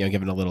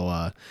 giving a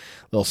little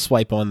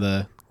swipe on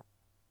the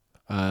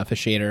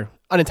officiator.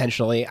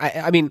 Unintentionally.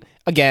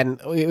 Again,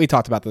 we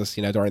talked about this,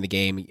 during the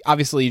game.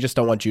 Obviously, you just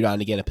don't want Judon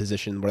to get in a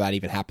position where that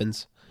even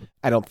happens.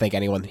 I don't think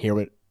anyone here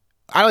would.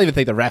 I don't even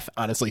think the ref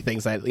honestly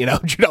thinks that,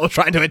 Judon was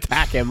trying to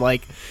attack him.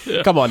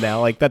 Come on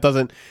now. That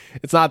doesn't.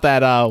 It's not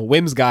that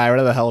Wims guy,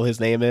 whatever the hell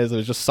his name is. It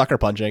was just sucker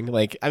punching.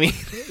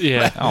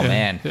 Yeah. Oh,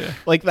 man.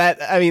 Yeah.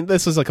 That.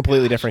 This was a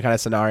completely different kind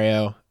of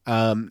scenario.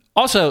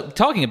 Also,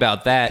 talking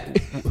about that,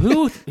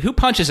 who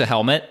punches a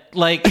helmet?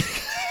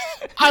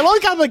 I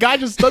like how the guy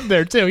just stood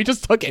there too. He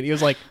just took it. He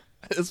was like,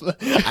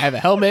 "I have a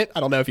helmet. I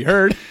don't know if you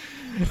heard."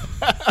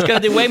 It's gonna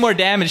do way more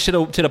damage to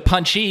the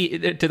punchy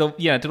to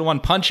the one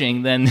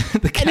punching than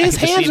the guy. And his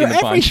hands are the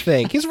punch.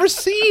 everything. He's a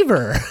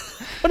receiver.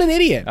 What an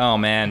idiot! Oh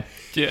man,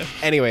 Yeah.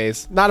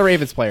 Anyways, not a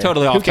Ravens player.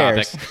 Totally Who off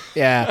cares? topic.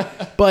 Yeah.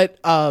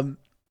 But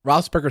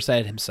Roethlisberger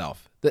said it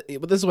himself. This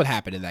is what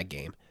happened in that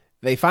game.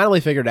 They finally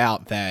figured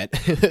out that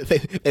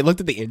they looked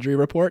at the injury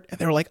report and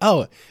they were like,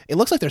 oh, it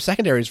looks like their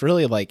secondary is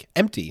really like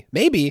empty.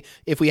 Maybe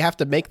if we have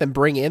to make them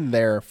bring in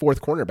their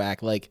fourth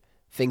cornerback, like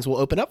things will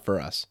open up for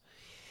us.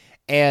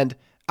 And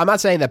I'm not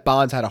saying that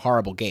Bonds had a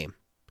horrible game.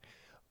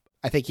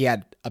 I think he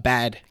had a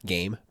bad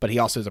game, but he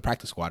also is a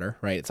practice squatter,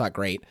 right? It's not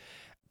great.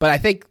 But I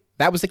think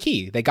that was the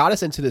key. They got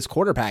us into this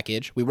quarter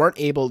package. We weren't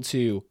able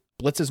to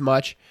blitz as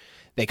much.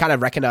 They kind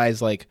of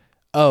recognized like,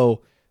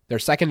 oh, their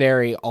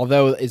secondary,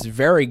 although is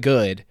very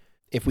good,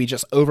 if we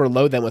just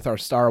overload them with our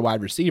star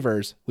wide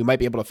receivers, we might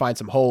be able to find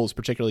some holes,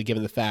 particularly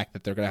given the fact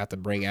that they're going to have to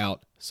bring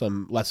out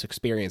some less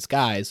experienced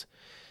guys.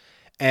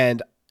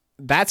 And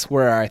that's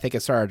where I think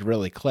it started to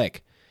really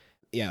click.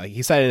 Yeah,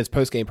 he said in his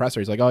post-game presser,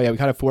 he's like, oh yeah, we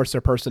kind of forced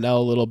their personnel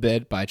a little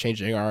bit by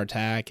changing our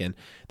attack, and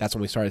that's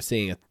when we started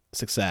seeing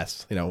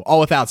success. All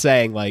without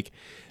saying, like,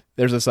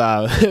 there's this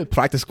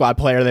practice squad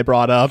player they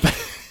brought up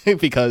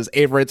because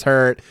Averett's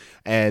hurt,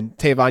 and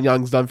Tavon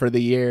Young's done for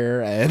the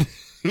year, and,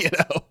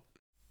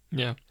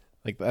 Yeah.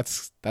 like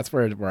that's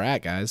where we're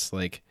at, guys.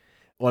 Like,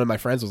 one of my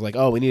friends was like,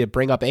 "Oh, we need to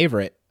bring up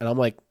Averett," and I'm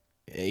like,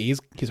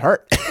 "He's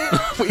hurt.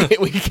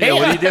 we can't." Yeah,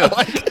 what do you do?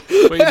 Like,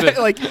 What do you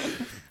do? like,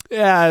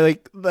 yeah,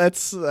 like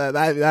that's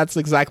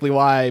exactly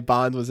why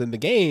Bond was in the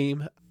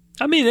game.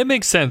 I mean, it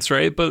makes sense,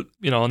 right? But,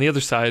 on the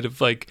other side of,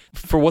 like,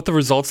 for what the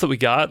results that we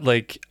got,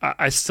 like,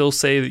 I still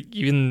say that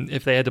even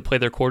if they had to play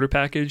their quarter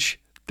package,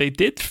 they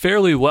did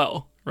fairly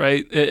well,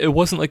 right? It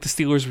wasn't like the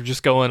Steelers were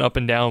just going up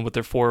and down with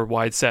their 4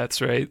 wide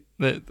sets, right?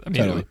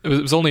 Totally. It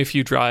was only a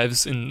few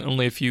drives and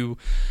only a few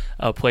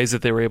plays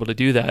that they were able to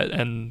do that.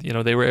 And,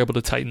 they were able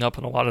to tighten up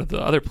on a lot of the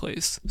other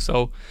plays.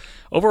 So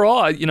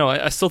overall,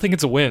 I still think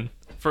it's a win.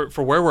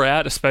 For where we're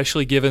at,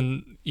 especially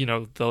given,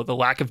 the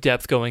lack of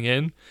depth going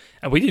in.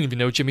 And we didn't even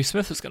know Jimmy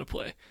Smith was going to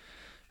play,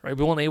 right?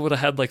 We weren't able to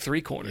have, like,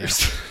 3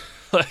 corners.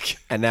 Yeah.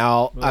 And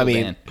now,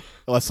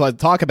 let's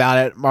talk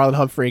about it. Marlon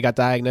Humphrey got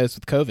diagnosed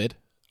with COVID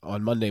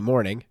on Monday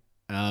morning.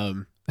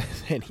 And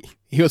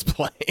he was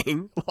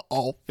playing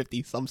all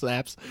 50-some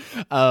snaps.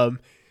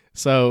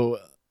 So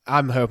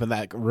I'm hoping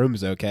that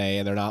room's okay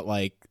and they're not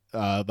like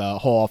the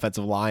whole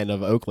offensive line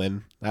of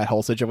Oakland, that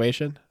whole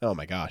situation. Oh,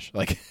 my gosh.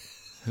 Like...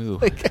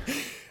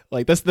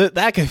 like this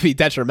that could be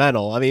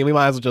detrimental. I mean, we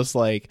might as well just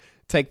like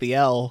take the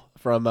L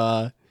from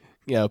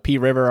P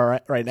River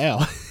right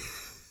now.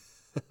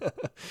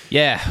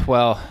 Yeah,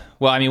 well,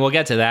 I mean, we'll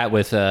get to that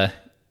with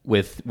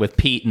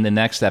Pete in the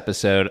next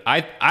episode.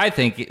 I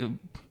think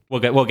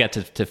we'll get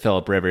to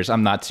Phillip Rivers.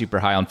 I'm not super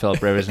high on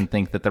Phillip Rivers and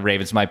think that the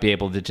Ravens might be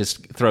able to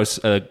just throw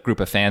a group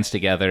of fans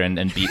together and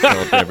beat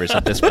Phillip Rivers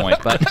at this point.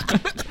 But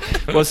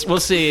we'll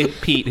see.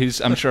 Pete,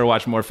 who's I'm sure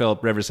watched more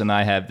Phillip Rivers than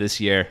I have this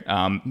year,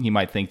 he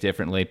might think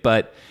differently.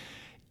 But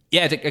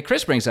yeah,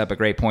 Chris brings up a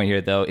great point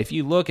here, though. If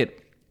you look at,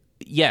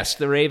 yes,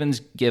 the Ravens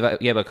give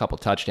a couple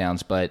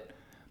touchdowns, but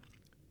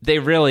they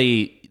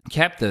really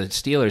kept the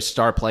Steelers'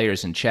 star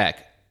players in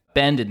check.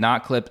 Ben did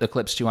not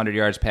eclipse 200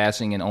 yards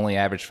passing and only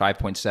averaged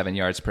 5.7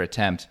 yards per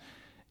attempt.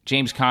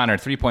 James Conner,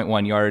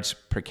 3.1 yards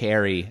per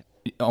carry.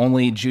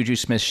 Only Juju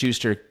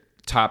Smith-Schuster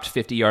topped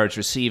 50 yards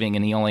receiving,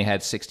 and he only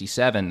had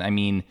 67. I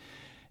mean,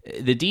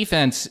 the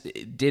defense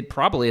did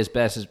probably as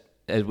best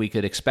as we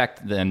could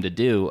expect them to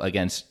do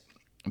against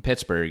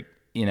Pittsburgh.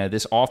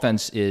 This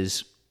offense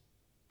is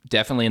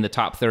definitely in the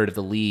top third of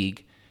the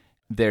league.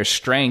 Their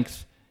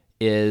strength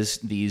is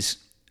these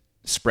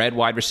spread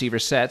wide receiver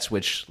sets,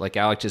 which, like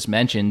Alec just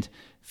mentioned,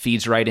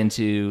 feeds right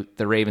into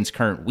the Ravens'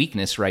 current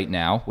weakness right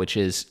now, which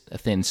is a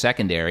thin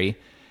secondary.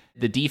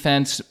 The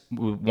defense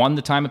won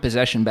the time of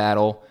possession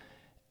battle.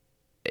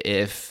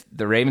 If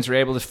the Ravens were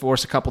able to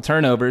force a couple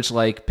turnovers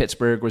like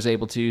Pittsburgh was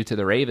able to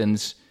the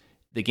Ravens,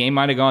 the game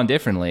might have gone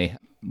differently.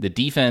 The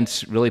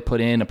defense really put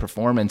in a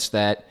performance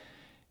that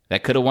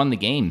could have won the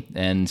game.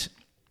 And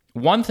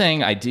one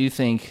thing I do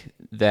think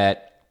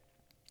that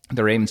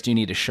the Ravens do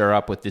need to shore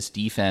up with this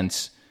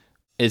defense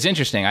is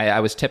interesting. I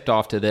was tipped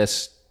off to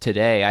this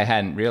today. I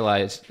hadn't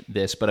realized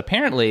this, but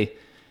apparently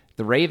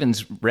the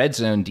Ravens' red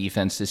zone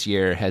defense this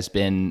year has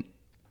been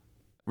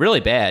really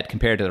bad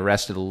compared to the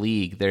rest of the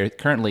league. They're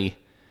currently,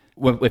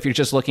 if you're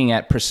just looking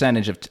at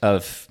percentage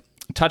of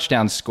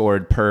touchdowns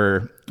scored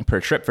per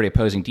trip for the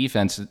opposing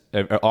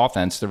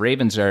offense, the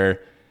Ravens are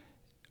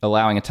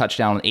allowing a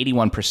touchdown on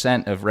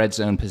 81% of red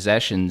zone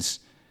possessions,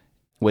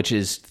 which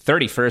is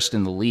 31st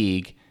in the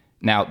league.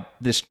 Now,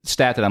 this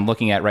stat that I'm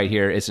looking at right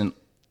here isn't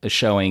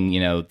showing,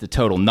 the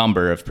total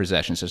number of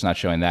possessions. So it's not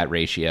showing that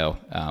ratio,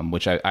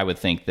 which I would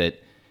think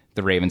that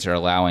the Ravens are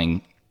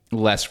allowing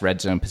less red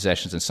zone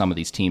possessions than some of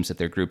these teams that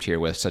they're grouped here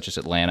with, such as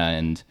Atlanta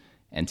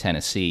and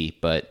Tennessee.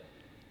 But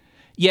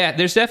yeah,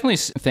 there's definitely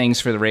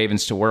things for the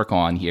Ravens to work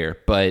on here,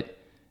 but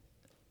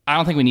I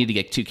don't think we need to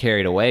get too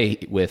carried away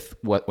with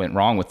what went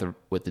wrong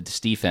with this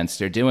defense.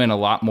 They're doing a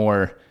lot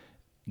more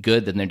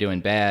good than they're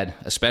doing bad,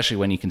 especially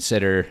when you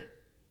consider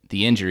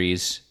the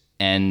injuries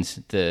and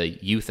the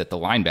youth at the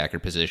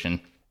linebacker position.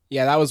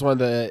 Yeah, that was one of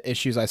the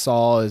issues I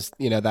saw is,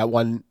 that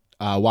one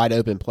wide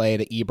open play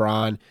to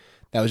Ebron.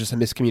 That was just a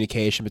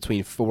miscommunication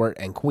between Fort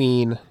and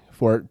Queen.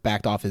 Fort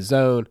backed off his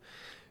zone.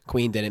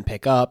 Queen didn't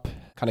pick up.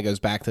 Kind of goes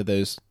back to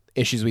those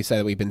issues we said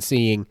that we've been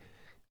seeing.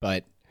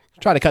 But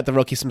try to cut the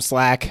rookie some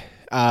slack.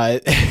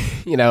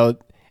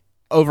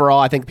 Overall,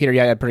 I think Peter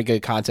Young had pretty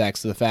good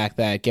context to the fact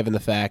that given the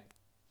fact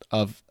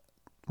of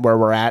where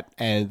we're at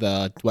and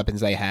the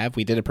weapons they have,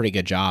 we did a pretty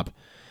good job.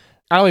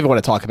 I don't even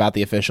want to talk about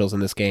the officials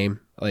in this game.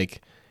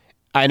 Like,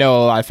 I know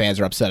a lot of fans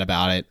are upset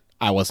about it.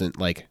 I wasn't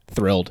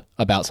thrilled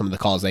about some of the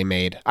calls they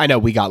made. I know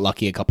we got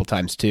lucky a couple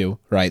times too,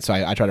 right? So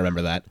I try to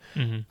remember that.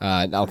 Mm-hmm.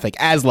 I don't think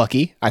as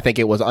lucky. I think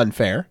it was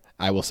unfair.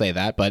 I will say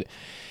that. But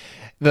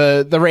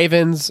the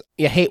Ravens,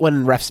 you hate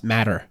when refs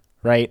matter,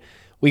 right?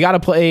 We got to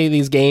play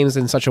these games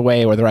in such a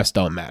way where the refs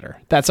don't matter.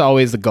 That's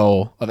always the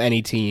goal of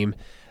any team.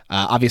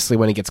 Obviously,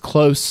 when it gets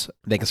close,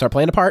 they can start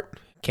playing a part.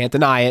 Can't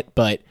deny it,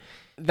 but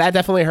that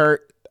definitely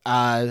hurt.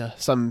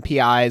 Some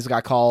PIs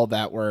got called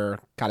that were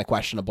kind of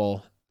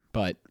questionable,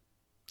 but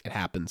it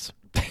happens.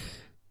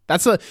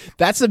 That's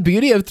the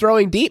beauty of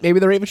throwing deep. Maybe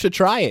the Ravens should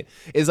try it.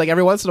 Is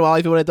every once in a while,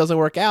 even when it doesn't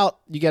work out,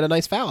 you get a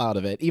nice foul out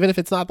of it, even if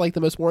it's not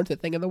the most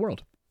warranted thing in the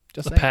world.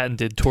 Just the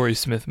patented Torrey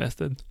Smith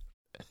method.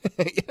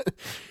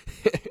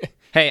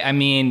 Hey, I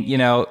mean,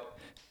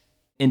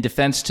 in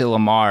defense to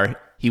Lamar,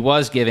 he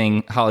was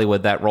giving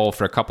Hollywood that role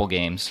for a couple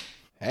games.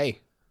 Hey,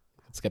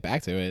 let's get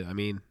back to it. I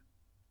mean,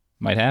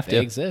 might have to.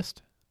 They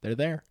exist. They're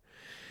there.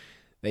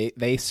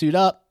 They suit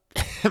up.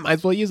 Might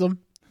as well use them.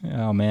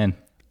 Oh, man.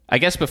 I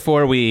guess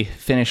before we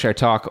finish our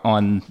talk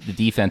on the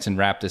defense and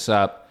wrap this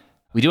up,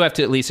 we do have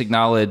to at least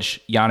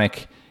acknowledge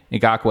Yannick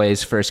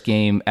Ngakwe's first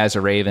game as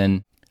a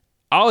Raven.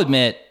 I'll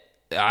admit,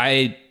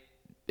 I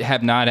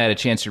have not had a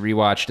chance to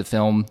rewatch the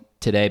film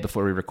today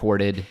before we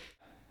recorded.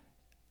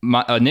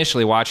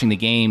 Initially watching the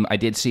game, I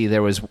did see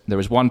there was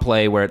one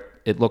play where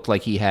it looked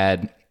like he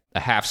had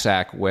a half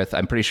sack with,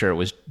 I'm pretty sure it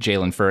was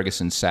Jalen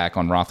Ferguson's sack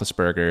on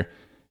Roethlisberger.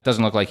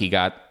 Doesn't look like he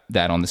got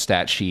that on the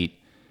stat sheet.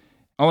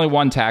 Only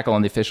one tackle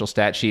on the official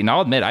stat sheet, and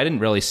I'll admit I didn't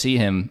really see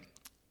him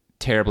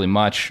terribly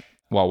much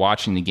while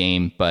watching the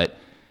game, but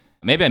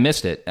maybe I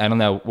missed it. I don't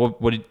know.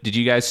 What did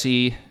you guys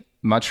see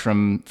much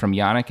from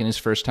Yannick in his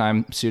first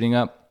time suiting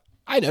up?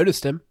 I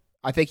noticed him.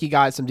 I think he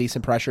got some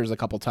decent pressures a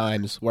couple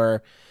times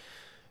where,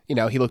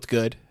 he looked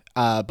good.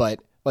 But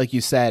like you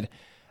said,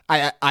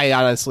 I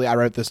honestly, I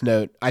wrote this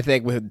note. I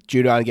think with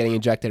Judon getting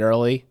injected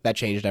early, that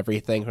changed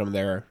everything from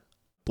their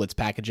blitz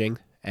packaging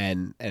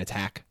and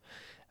attack.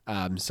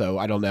 So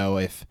I don't know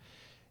if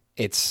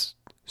it's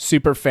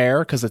super fair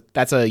because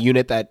that's a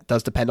unit that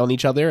does depend on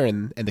each other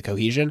and the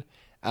cohesion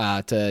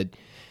to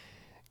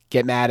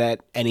get mad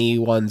at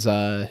anyone's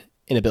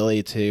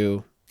inability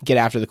to get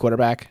after the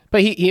quarterback.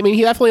 But he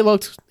definitely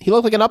looked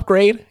like an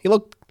upgrade. He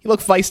looked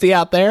feisty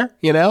out there.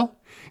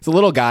 He's a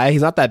little guy.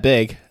 He's not that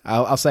big.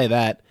 I'll say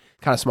that.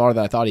 Kind of smaller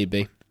than I thought he'd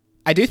be.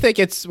 I do think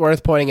it's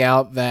worth pointing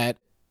out that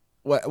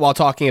while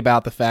talking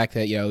about the fact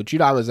that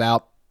Judon was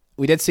out,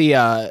 we did see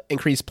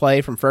increased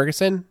play from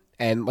Ferguson,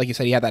 and like you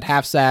said, he had that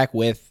half sack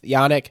with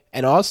Yannick,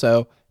 and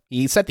also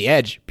he set the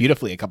edge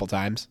beautifully a couple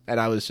times, and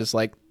I was just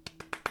like,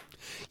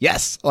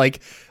 yes,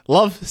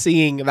 love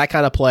seeing that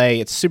kind of play.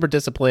 It's super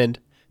disciplined,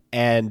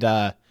 and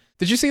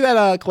did you see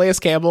that Calais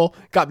Campbell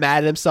got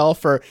mad at himself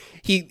for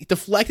he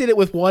deflected it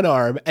with one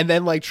arm and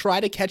then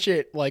tried to catch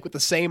it with the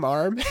same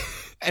arm,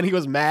 and he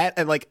was mad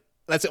and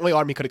that's the only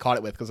arm he could have caught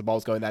it with because the ball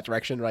was going that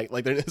direction, right?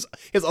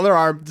 His other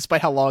arm,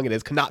 despite how long it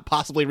is, could not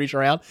possibly reach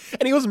around.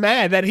 And he was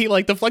mad that he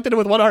deflected it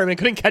with one arm and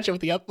couldn't catch it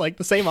with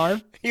the same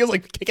arm. He was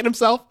kicking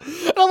himself.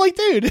 And I'm like,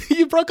 dude,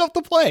 you broke up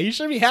the play. You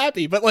should be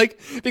happy. But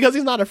because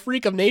he's not a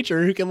freak of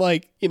nature who can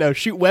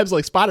shoot webs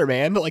like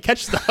Spider-Man, but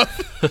catch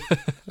stuff,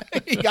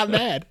 he got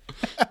mad.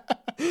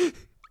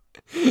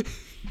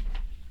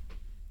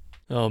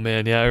 Oh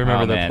man, yeah, I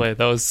remember that play.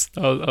 That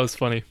was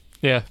funny.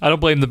 Yeah, I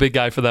don't blame the big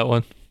guy for that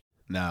one.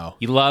 No.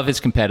 You love his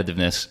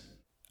competitiveness.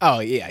 Oh,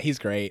 yeah, he's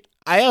great.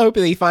 I hope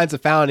that he finds a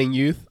founding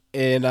youth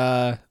in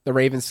the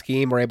Ravens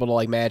scheme. We're able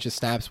to manage his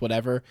snaps,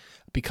 whatever,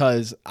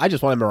 because I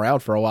just want him around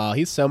for a while.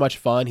 He's so much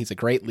fun. He's a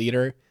great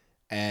leader,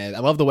 and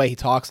I love the way he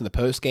talks in the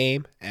post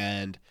game.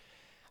 And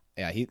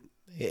yeah, he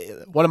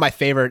one of my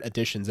favorite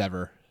additions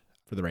ever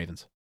for the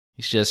Ravens.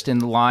 He's just in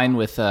line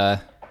with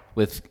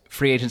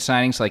free agent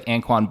signings like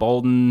Anquan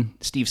Bolden,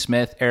 Steve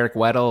Smith, Eric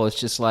Weddle. It's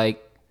just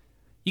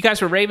you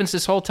guys were Ravens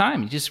this whole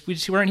time. We just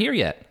weren't here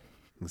yet.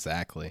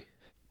 Exactly.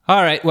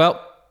 All right.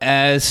 Well,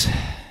 as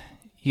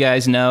you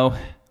guys know,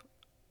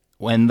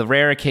 when the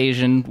rare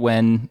occasion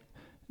when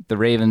the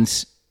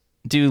Ravens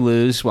do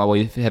lose while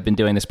we have been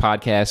doing this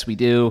podcast, we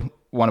do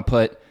want to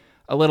put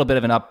a little bit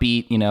of an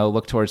upbeat,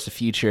 look towards the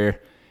future,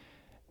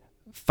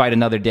 fight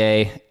another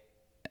day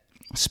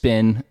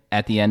spin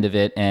at the end of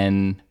it,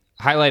 and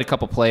highlight a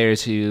couple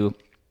players who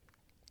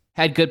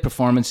had good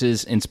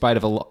performances in spite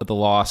of the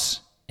loss.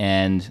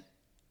 And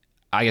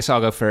I guess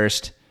I'll go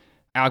first.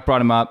 Alec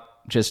brought him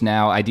up just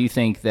now. I do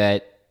think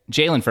that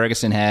Jalen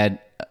Ferguson had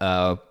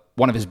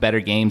one of his better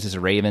games as a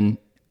Raven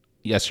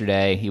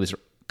yesterday. He was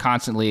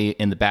constantly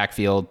in the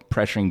backfield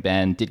pressuring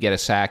Ben, did get a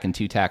sack and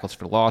 2 tackles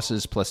for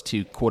losses, plus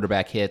 2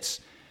 quarterback hits.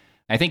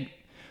 I think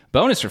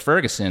bonus for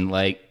Ferguson,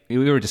 like we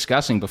were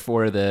discussing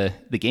before the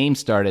game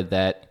started,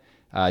 that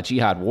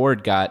Jihad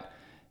Ward got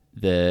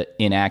the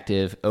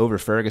inactive over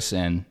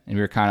Ferguson, and we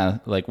were kind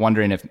of like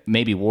wondering if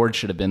maybe Ward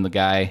should have been the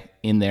guy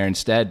in there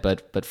instead,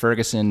 but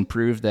Ferguson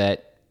proved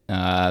that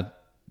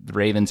the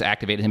Ravens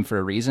activated him for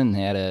a reason.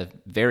 They had a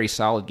very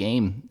solid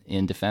game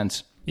in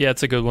defense. Yeah,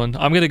 it's a good one.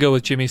 I'm going to go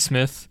with Jimmy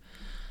Smith.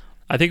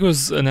 I think it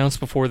was announced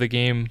before the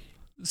game,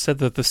 said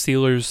that the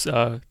Steelers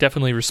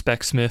definitely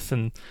respect Smith,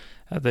 and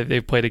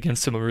they've played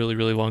against him a really,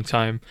 really long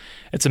time.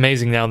 It's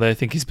amazing now that I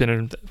think he's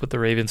been with the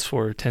Ravens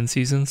for 10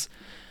 seasons.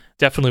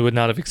 Definitely would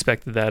not have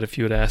expected that if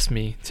you had asked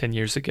me 10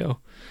 years ago.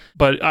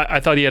 But I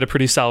thought he had a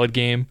pretty solid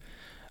game.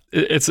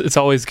 It's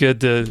always good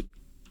to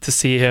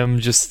see him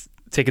just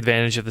take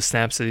advantage of the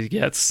snaps that he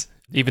gets.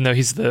 Even though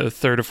he's the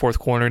 3rd or 4th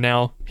corner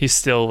now, he's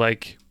still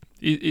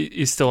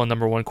he's still a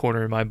number 1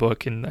 corner in my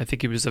book, and I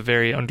think he was a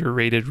very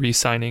underrated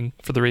re-signing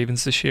for the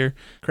Ravens this year.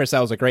 Chris, that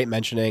was a great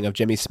mentioning of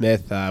Jimmy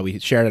Smith. We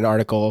shared an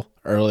article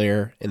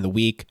earlier in the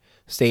week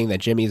stating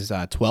that Jimmy's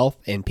 12th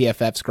in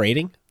PFF's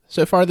grading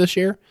so far this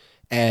year,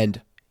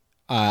 and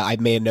I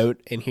made a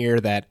note in here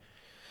that,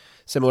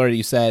 similar to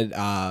you said,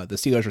 the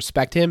Steelers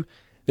respect him.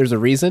 There's a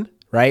reason,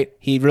 right?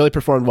 He really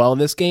performed well in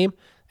this game,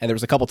 and there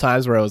was a couple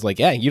times where I was like,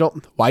 yeah,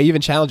 why are you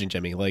even challenging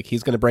Jimmy? Like,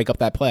 he's going to break up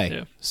that play.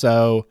 Yeah.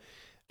 So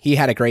he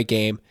had a great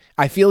game.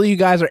 I feel you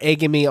guys are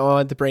egging me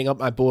on to bring up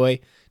my boy,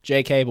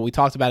 JK, but we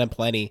talked about him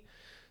plenty.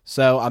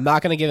 So I'm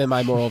not going to give him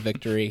my moral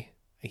victory.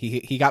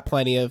 He got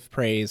plenty of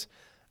praise.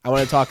 I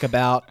want to talk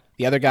about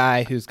the other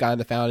guy who's gotten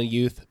the Fountain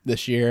Youth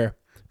this year,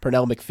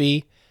 Pernell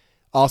McPhee.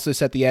 Also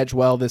set the edge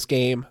well this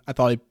game. I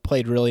thought he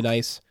played really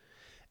nice,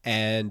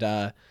 and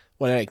want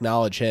to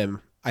acknowledge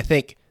him. I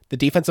think the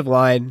defensive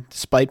line,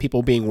 despite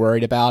people being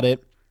worried about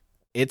it,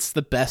 it's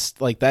the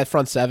best. Like, that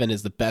front 7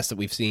 is the best that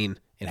we've seen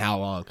in how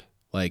long?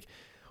 Like,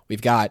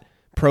 we've got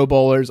Pro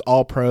Bowlers,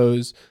 all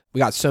pros. We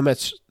got so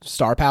much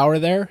star power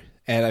there,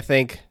 and I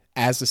think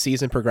as the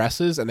season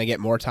progresses and they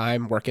get more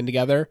time working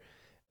together,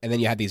 and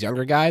then you have these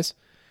younger guys,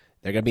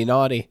 they're going to be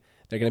naughty.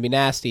 They're going to be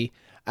nasty.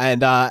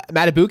 And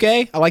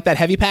Matabuke, I like that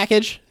heavy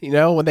package.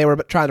 When they were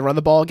trying to run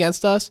the ball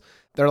against us,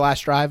 their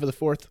last drive of the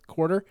 4th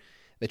quarter,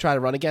 they tried to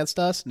run against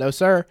us. No,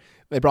 sir.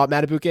 They brought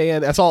Matabuke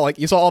in. That's all. Like,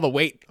 you saw all the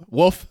weight.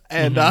 Wolf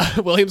and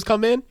Williams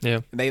come in. Yeah,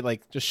 and they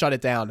just shut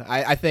it down.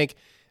 I think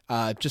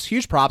just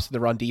huge props to the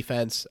run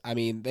defense. I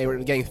mean, they were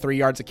getting 3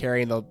 yards of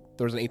carry, and there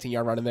was an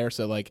 18-yard run in there.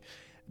 So, like,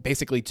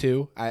 basically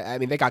 2. I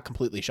mean, they got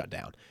completely shut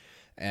down,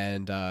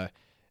 and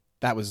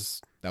that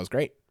was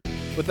great.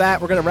 With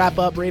that, we're going to wrap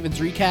up Ravens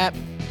Recap.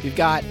 We've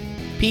got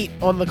Pete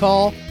on the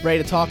call,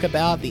 ready to talk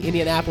about the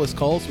Indianapolis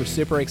Colts. We're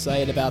super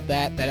excited about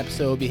that. That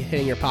episode will be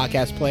hitting your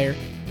podcast player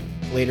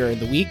later in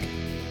the week.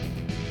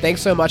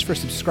 Thanks so much for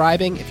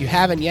subscribing. If you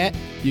haven't yet,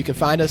 you can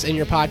find us in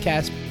your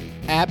podcast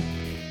app.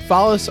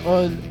 Follow us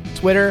on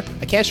Twitter.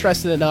 I can't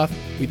stress it enough.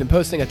 We've been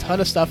posting a ton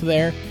of stuff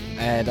there,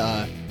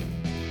 and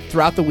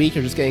throughout the week,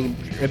 you're just getting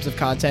ribs of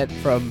content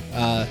from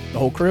the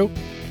whole crew.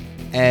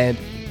 And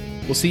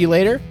we'll see you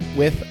later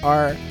with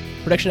our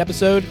prediction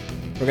episode.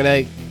 We're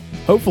going to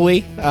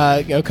hopefully,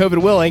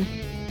 COVID willing,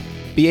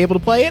 be able to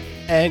play it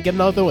and get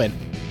another win.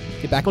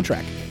 Get back on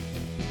track.